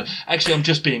comes in. So actually, I'm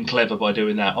just being clever by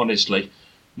doing that. Honestly, See,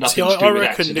 nothing to do I with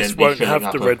reckon this accidentally won't filling have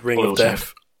up the a red ring oil of tank.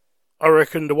 death. I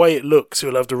reckon the way it looks,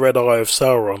 it'll have the red eye of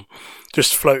Sauron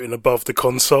just floating above the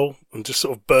console and just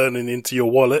sort of burning into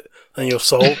your wallet and your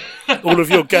soul. All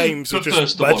of your games will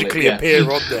just magically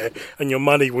appear on there and your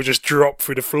money will just drop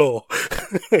through the floor.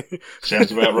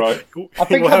 Sounds about right. I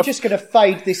think I'm just going to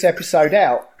fade this episode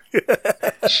out. We're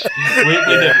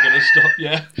never going to stop,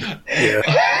 yeah.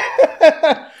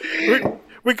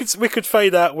 We could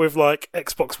fade out with like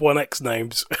Xbox One X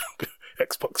names.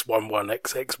 Xbox One One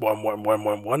X,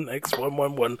 X1111,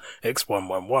 X111,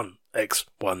 X111, X111,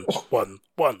 X111,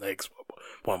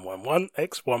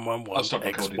 X111,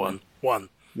 X11.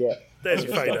 Yeah. There's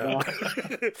your fade out.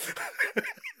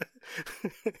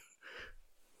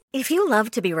 If you love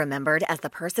to be remembered as the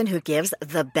person who gives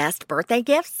the best birthday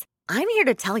gifts, I'm here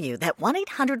to tell you that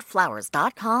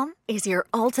 1-800-Flowers.com is your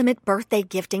ultimate birthday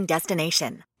gifting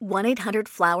destination.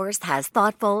 1-800-Flowers has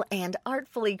thoughtful and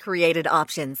artfully created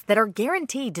options that are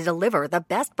guaranteed to deliver the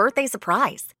best birthday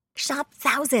surprise. Shop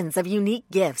thousands of unique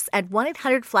gifts at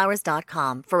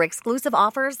 1-800-Flowers.com for exclusive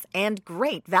offers and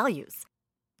great values.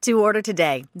 To order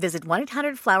today, visit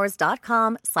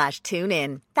 1-800-Flowers.com/tune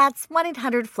in. That's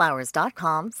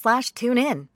 1-800-Flowers.com/tune in.